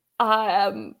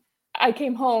I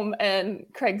came home, and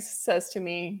Craig says to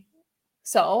me,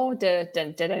 so did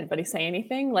anybody say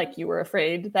anything? Like, you were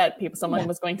afraid that someone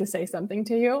was going to say something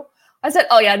to you? I said,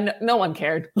 oh yeah, no one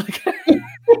cared.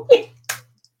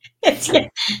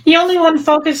 The only one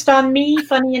focused on me,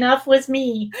 funny enough, was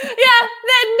me. Yeah,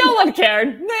 no one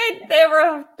cared.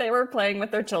 They were playing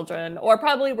with their children, or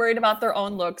probably worried about their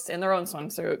own looks in their own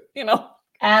swimsuit, you know.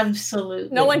 Absolutely.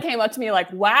 No one came up to me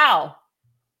like, wow,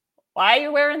 why are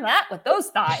you wearing that with those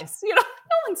thighs? You know,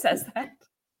 no one says that.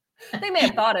 They may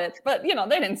have thought it, but you know,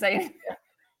 they didn't say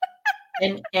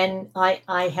anything. And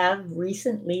I have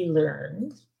recently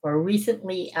learned, or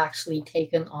recently actually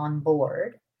taken on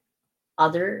board,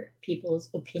 other people's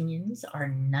opinions are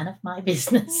none of my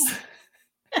business.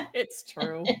 It's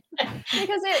true.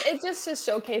 Because it just is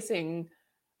showcasing,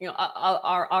 you know,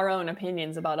 our own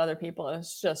opinions about other people.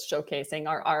 Is just showcasing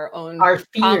our own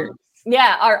fears.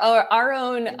 Our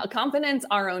own confidence,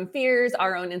 our own fears,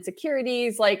 our own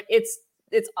insecurities. Like it's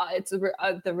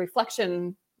the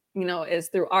reflection, you know, is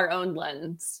through our own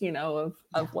lens, you know,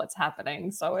 of what's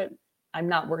happening. So I'm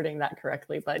not wording that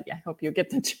correctly, but I hope you get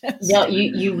the gist. Yeah,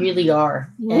 you really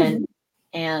are. Mm-hmm.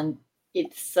 And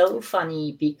it's so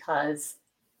funny because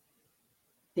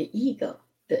the ego,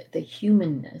 the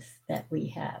humanness that we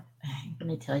have. I'm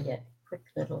going to tell you a quick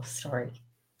little story.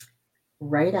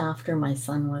 Right after my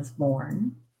son was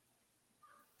born,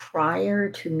 prior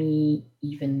to me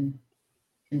even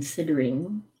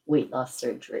considering weight loss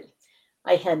surgery,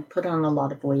 I had put on a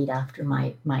lot of weight after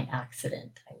my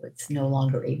accident. I was no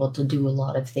longer able to do a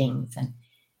lot of things, and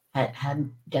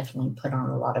had definitely put on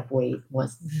a lot of weight,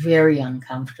 was very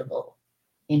uncomfortable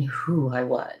in who I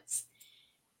was.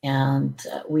 And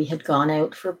we had gone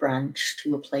out for brunch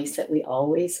to a place that we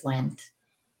always went.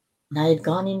 And I had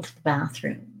gone into the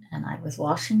bathroom, and I was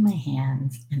washing my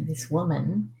hands, and this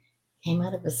woman came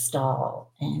out of a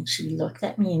stall, and she looked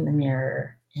at me in the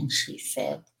mirror, and she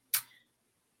said,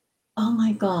 oh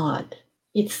my God,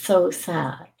 it's so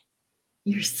sad.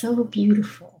 You're so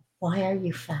beautiful. Why are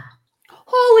you fat?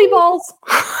 Holy balls.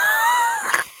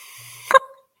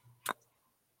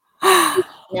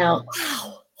 Now,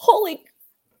 Wow. Holy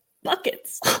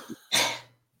buckets.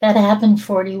 that happened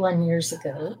 41 years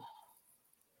ago.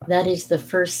 That is the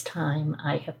first time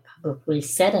I have publicly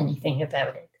said anything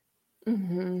about it.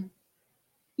 Mm-hmm.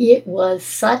 It was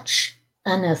such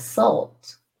an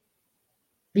assault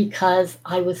because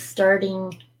I was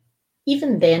starting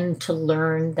even then to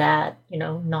learn that,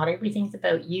 not everything's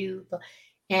about you.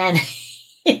 And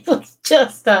it was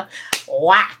just a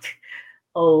whack.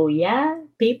 Oh, yeah,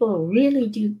 people really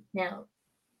do. Now,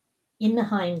 in the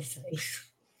hindsight,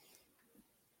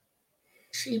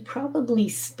 she probably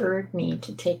spurred me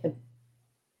to take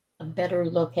a better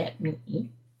look at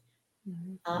me.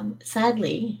 Mm-hmm.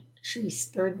 Sadly, she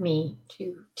spurred me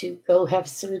to go have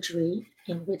surgery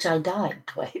in which I died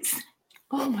twice.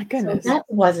 Oh my So goodness. that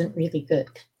wasn't really good.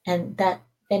 And that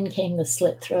then came the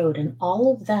slit throat and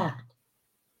all of that,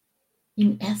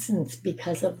 in essence,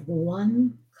 because of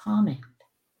one comment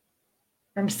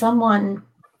from someone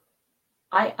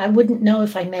I wouldn't know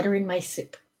if I met her in my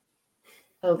soup.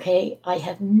 Okay, I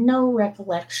have no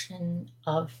recollection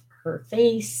of her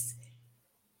face,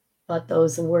 but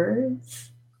those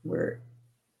words were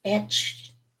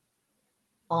etched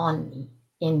on me,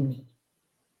 in me,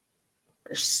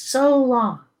 for so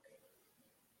long.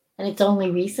 And it's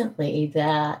only recently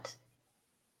that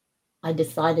I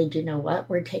decided, you know what,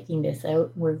 we're taking this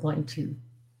out, we're going to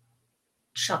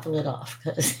shuffle it off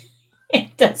because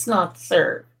it does not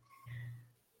serve.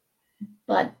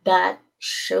 But that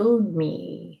showed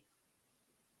me,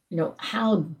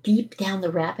 how deep down the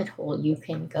rabbit hole you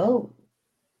can go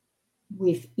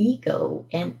with ego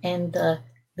and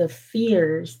the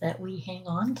fears that we hang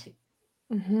on to.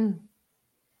 Mm-hmm.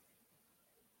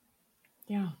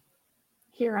 Yeah.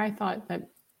 Here I thought that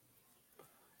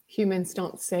humans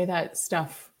don't say that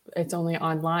stuff. It's only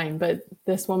online, but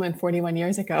this woman 41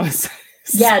 years ago.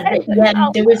 Yeah,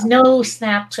 there was no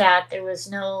Snapchat, there was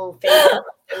no Facebook,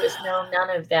 there was none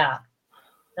of that.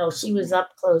 No, she was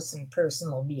up close and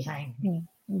personal behind me.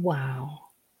 Wow.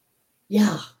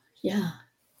 Yeah.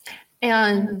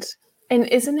 And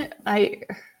isn't it, I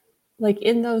like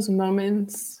in those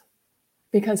moments,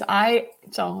 because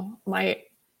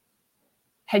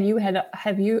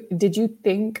did you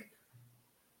think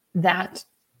that,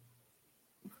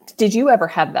 did you ever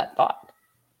have that thought?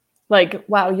 Like,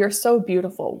 wow, you're so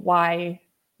beautiful. Why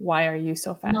are you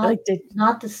so fat?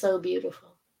 Not the so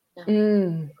beautiful.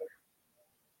 No.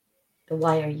 The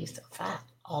why are you so fat?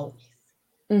 Always.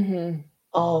 Mm-hmm.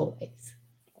 Always.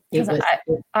 Because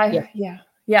I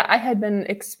had been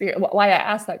why I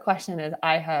asked that question is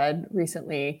I had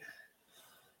recently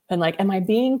been like, am I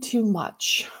being too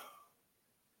much?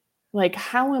 Like,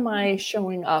 how am I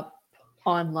showing up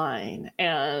online?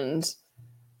 And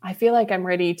I feel like I'm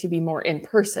ready to be more in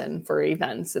person for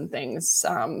events and things.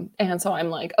 And so I'm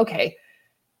like, okay,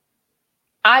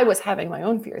 I was having my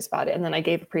own fears about it. And then I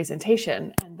gave a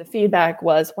presentation and the feedback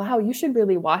was, wow, you should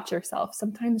really watch yourself.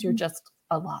 Sometimes you're just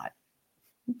a lot.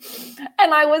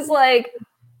 And I was like,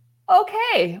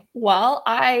 okay, well,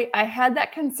 I had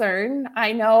that concern.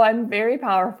 I know I'm very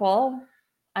powerful.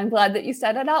 I'm glad that you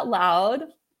said it out loud.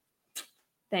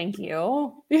 Thank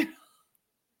you.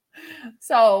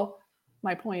 So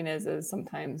my point is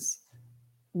sometimes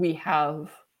we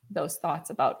have those thoughts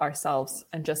about ourselves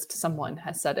and just someone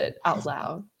has said it out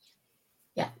loud.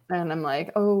 Yeah. And I'm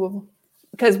like, oh,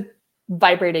 because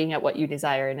vibrating at what you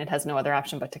desire and it has no other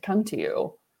option but to come to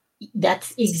you.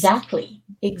 That's exactly.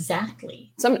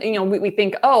 Some, we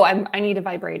think, oh, I need to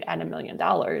vibrate at $1 million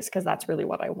because that's really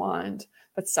what I want.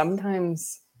 But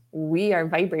sometimes we are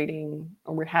vibrating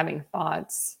or we're having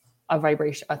thoughts. A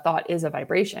thought is a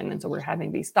vibration. And so we're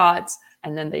having these thoughts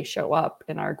and then they show up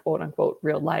in our quote unquote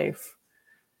real life.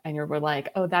 And we're like,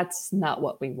 oh, that's not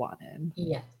what we wanted.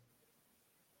 Yeah.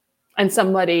 And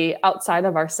somebody outside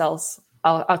of ourselves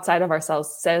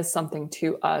says something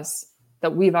to us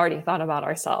that we've already thought about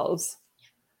ourselves.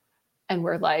 And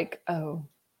we're like, oh,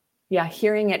 yeah,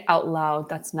 hearing it out loud,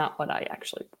 that's not what I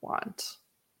actually want.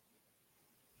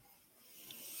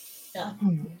 Yeah.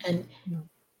 And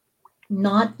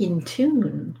not in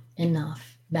tune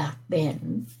enough back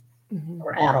then,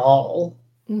 or at all,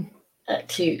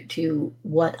 to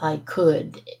what I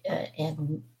could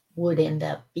and would end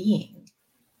up being.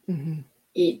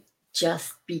 It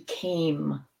just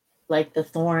became like the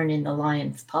thorn in the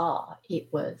lion's paw. It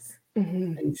was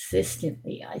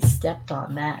consistently, I stepped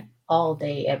on that all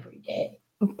day, every day.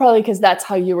 Probably because that's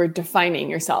how you were defining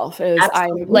yourself. You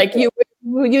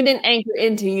didn't anchor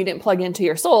into, you didn't plug into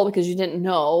your soul because you didn't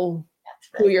know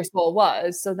who your soul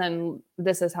was. So then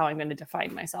this is how I'm going to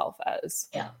define myself as.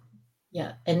 Yeah.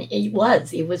 Yeah. And it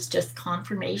was just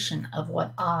confirmation of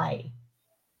what I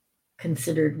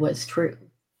considered was true.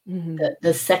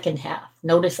 The second half.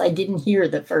 Notice I didn't hear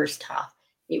the first half.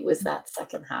 It was that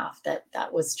second half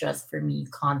that was just for me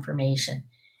confirmation.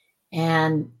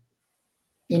 And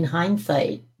in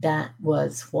hindsight, that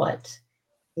was what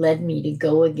led me to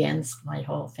go against my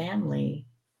whole family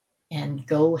and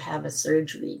go have a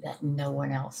surgery that no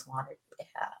one else wanted to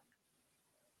have.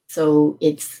 So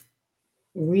it's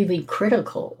really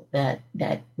critical that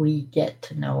we get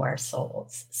to know our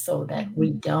souls so that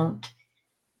we don't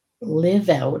live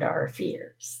out our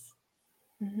fears.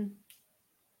 Yeah.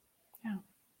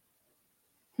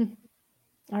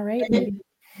 All right.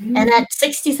 And at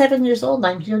 67 years old,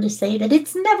 I'm here to say that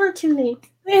it's never too late.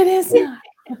 It is not.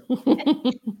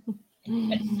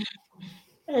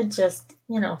 And just,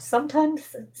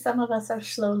 sometimes some of us are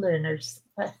slow learners.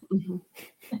 But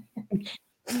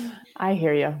I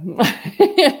hear you.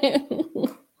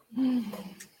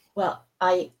 Well,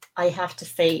 I have to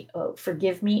say,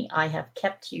 forgive me, I have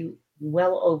kept you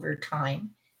well over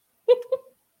time.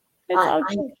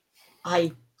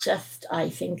 I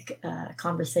think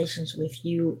conversations with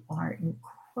you are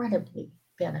incredibly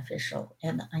beneficial,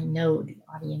 and I know the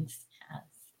audience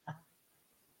has,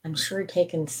 I'm sure,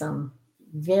 taken some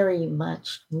very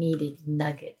much needed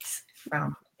nuggets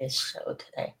from this show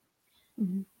today.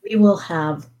 We will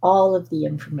have all of the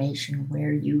information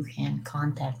where you can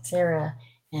contact Sarah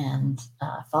and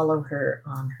follow her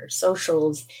on her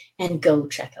socials and go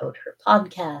check out her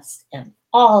podcast and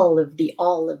all of the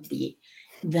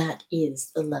that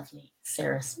is the lovely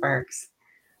Sarah Sparks.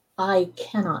 I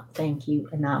cannot thank you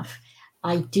enough.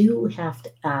 I do have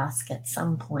to ask at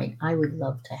some point, I would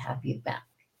love to have you back.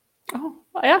 Oh,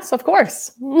 yes, of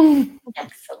course.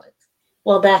 Excellent.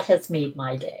 Well, that has made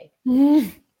my day.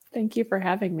 Thank you for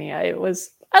having me. I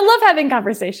love having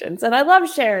conversations and I love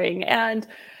sharing. And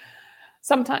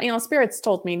sometimes, spirits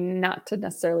told me not to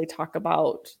necessarily talk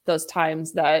about those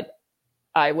times that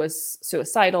I was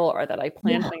suicidal or that I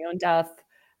planned my own death.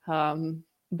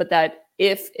 But that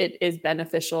if it is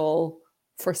beneficial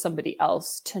for somebody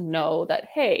else to know that,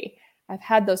 hey, I've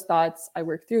had those thoughts, I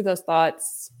worked through those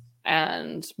thoughts,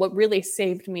 and what really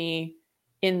saved me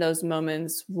in those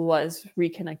moments was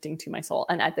reconnecting to my soul.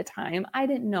 And at the time, I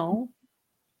didn't know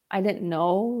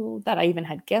that I even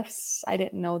had gifts. I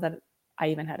didn't know that I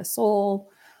even had a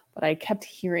soul, but I kept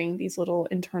hearing these little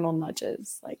internal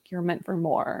nudges, like, you're meant for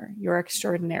more. You're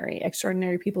extraordinary.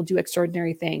 Extraordinary people do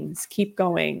extraordinary things. Keep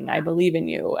going. I believe in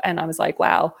you. And I was like,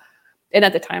 wow. And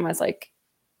at the time I was like,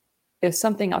 if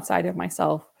something outside of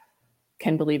myself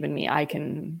can believe in me, I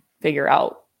can figure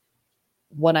out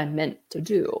what I'm meant to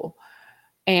do.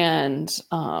 And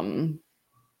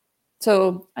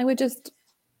so I would just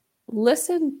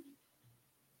listen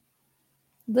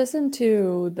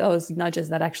to those nudges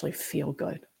that actually feel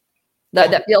good.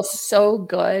 That feels so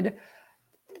good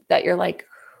that you're like,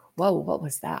 whoa, what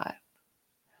was that?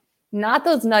 Not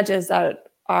those nudges that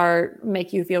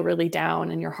make you feel really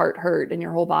down and your heart hurt and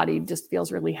your whole body just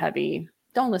feels really heavy.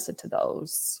 Don't listen to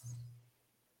those.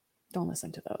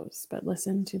 But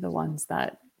listen to the ones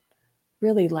that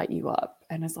really light you up.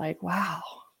 And it's like, wow,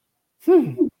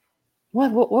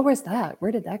 what was that?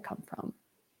 Where did that come from?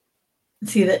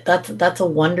 See, that's a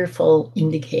wonderful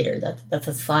indicator. That's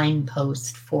a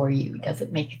signpost for you. Does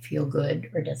it make you feel good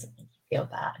or does it make you feel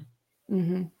bad?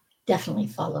 Mm-hmm. Definitely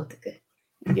follow the good.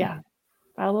 Yeah,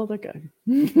 follow the good.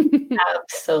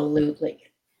 Absolutely.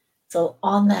 So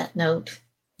on that note,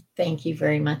 thank you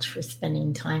very much for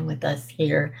spending time with us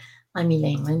here. I'm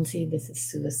Elaine Lindsay. This is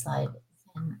Suicide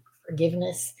and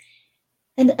Forgiveness.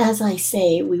 And as I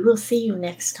say, we will see you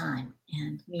next time.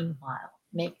 And meanwhile,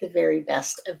 make the very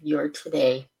best of your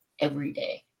today, every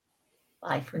day.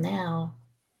 Bye for now.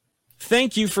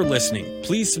 Thank you for listening.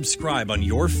 Please subscribe on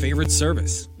your favorite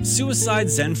service. Suicide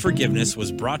Zen Forgiveness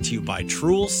was brought to you by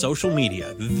Truel Social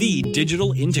Media, the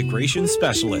digital integration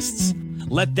specialists.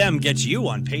 Let them get you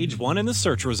on page 1 in the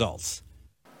search results.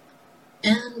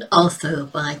 And also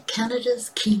by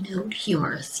Canada's keynote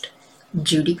humorist,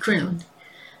 Judy Croon,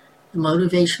 the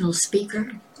motivational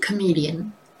speaker,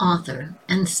 comedian, author,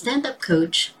 and stand-up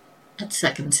coach at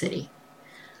Second City.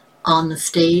 On the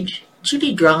stage,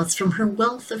 Judy draws from her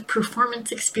wealth of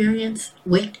performance experience,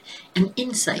 wit, and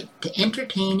insight to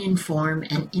entertain, inform,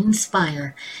 and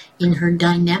inspire in her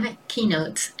dynamic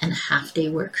keynotes and half-day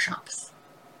workshops.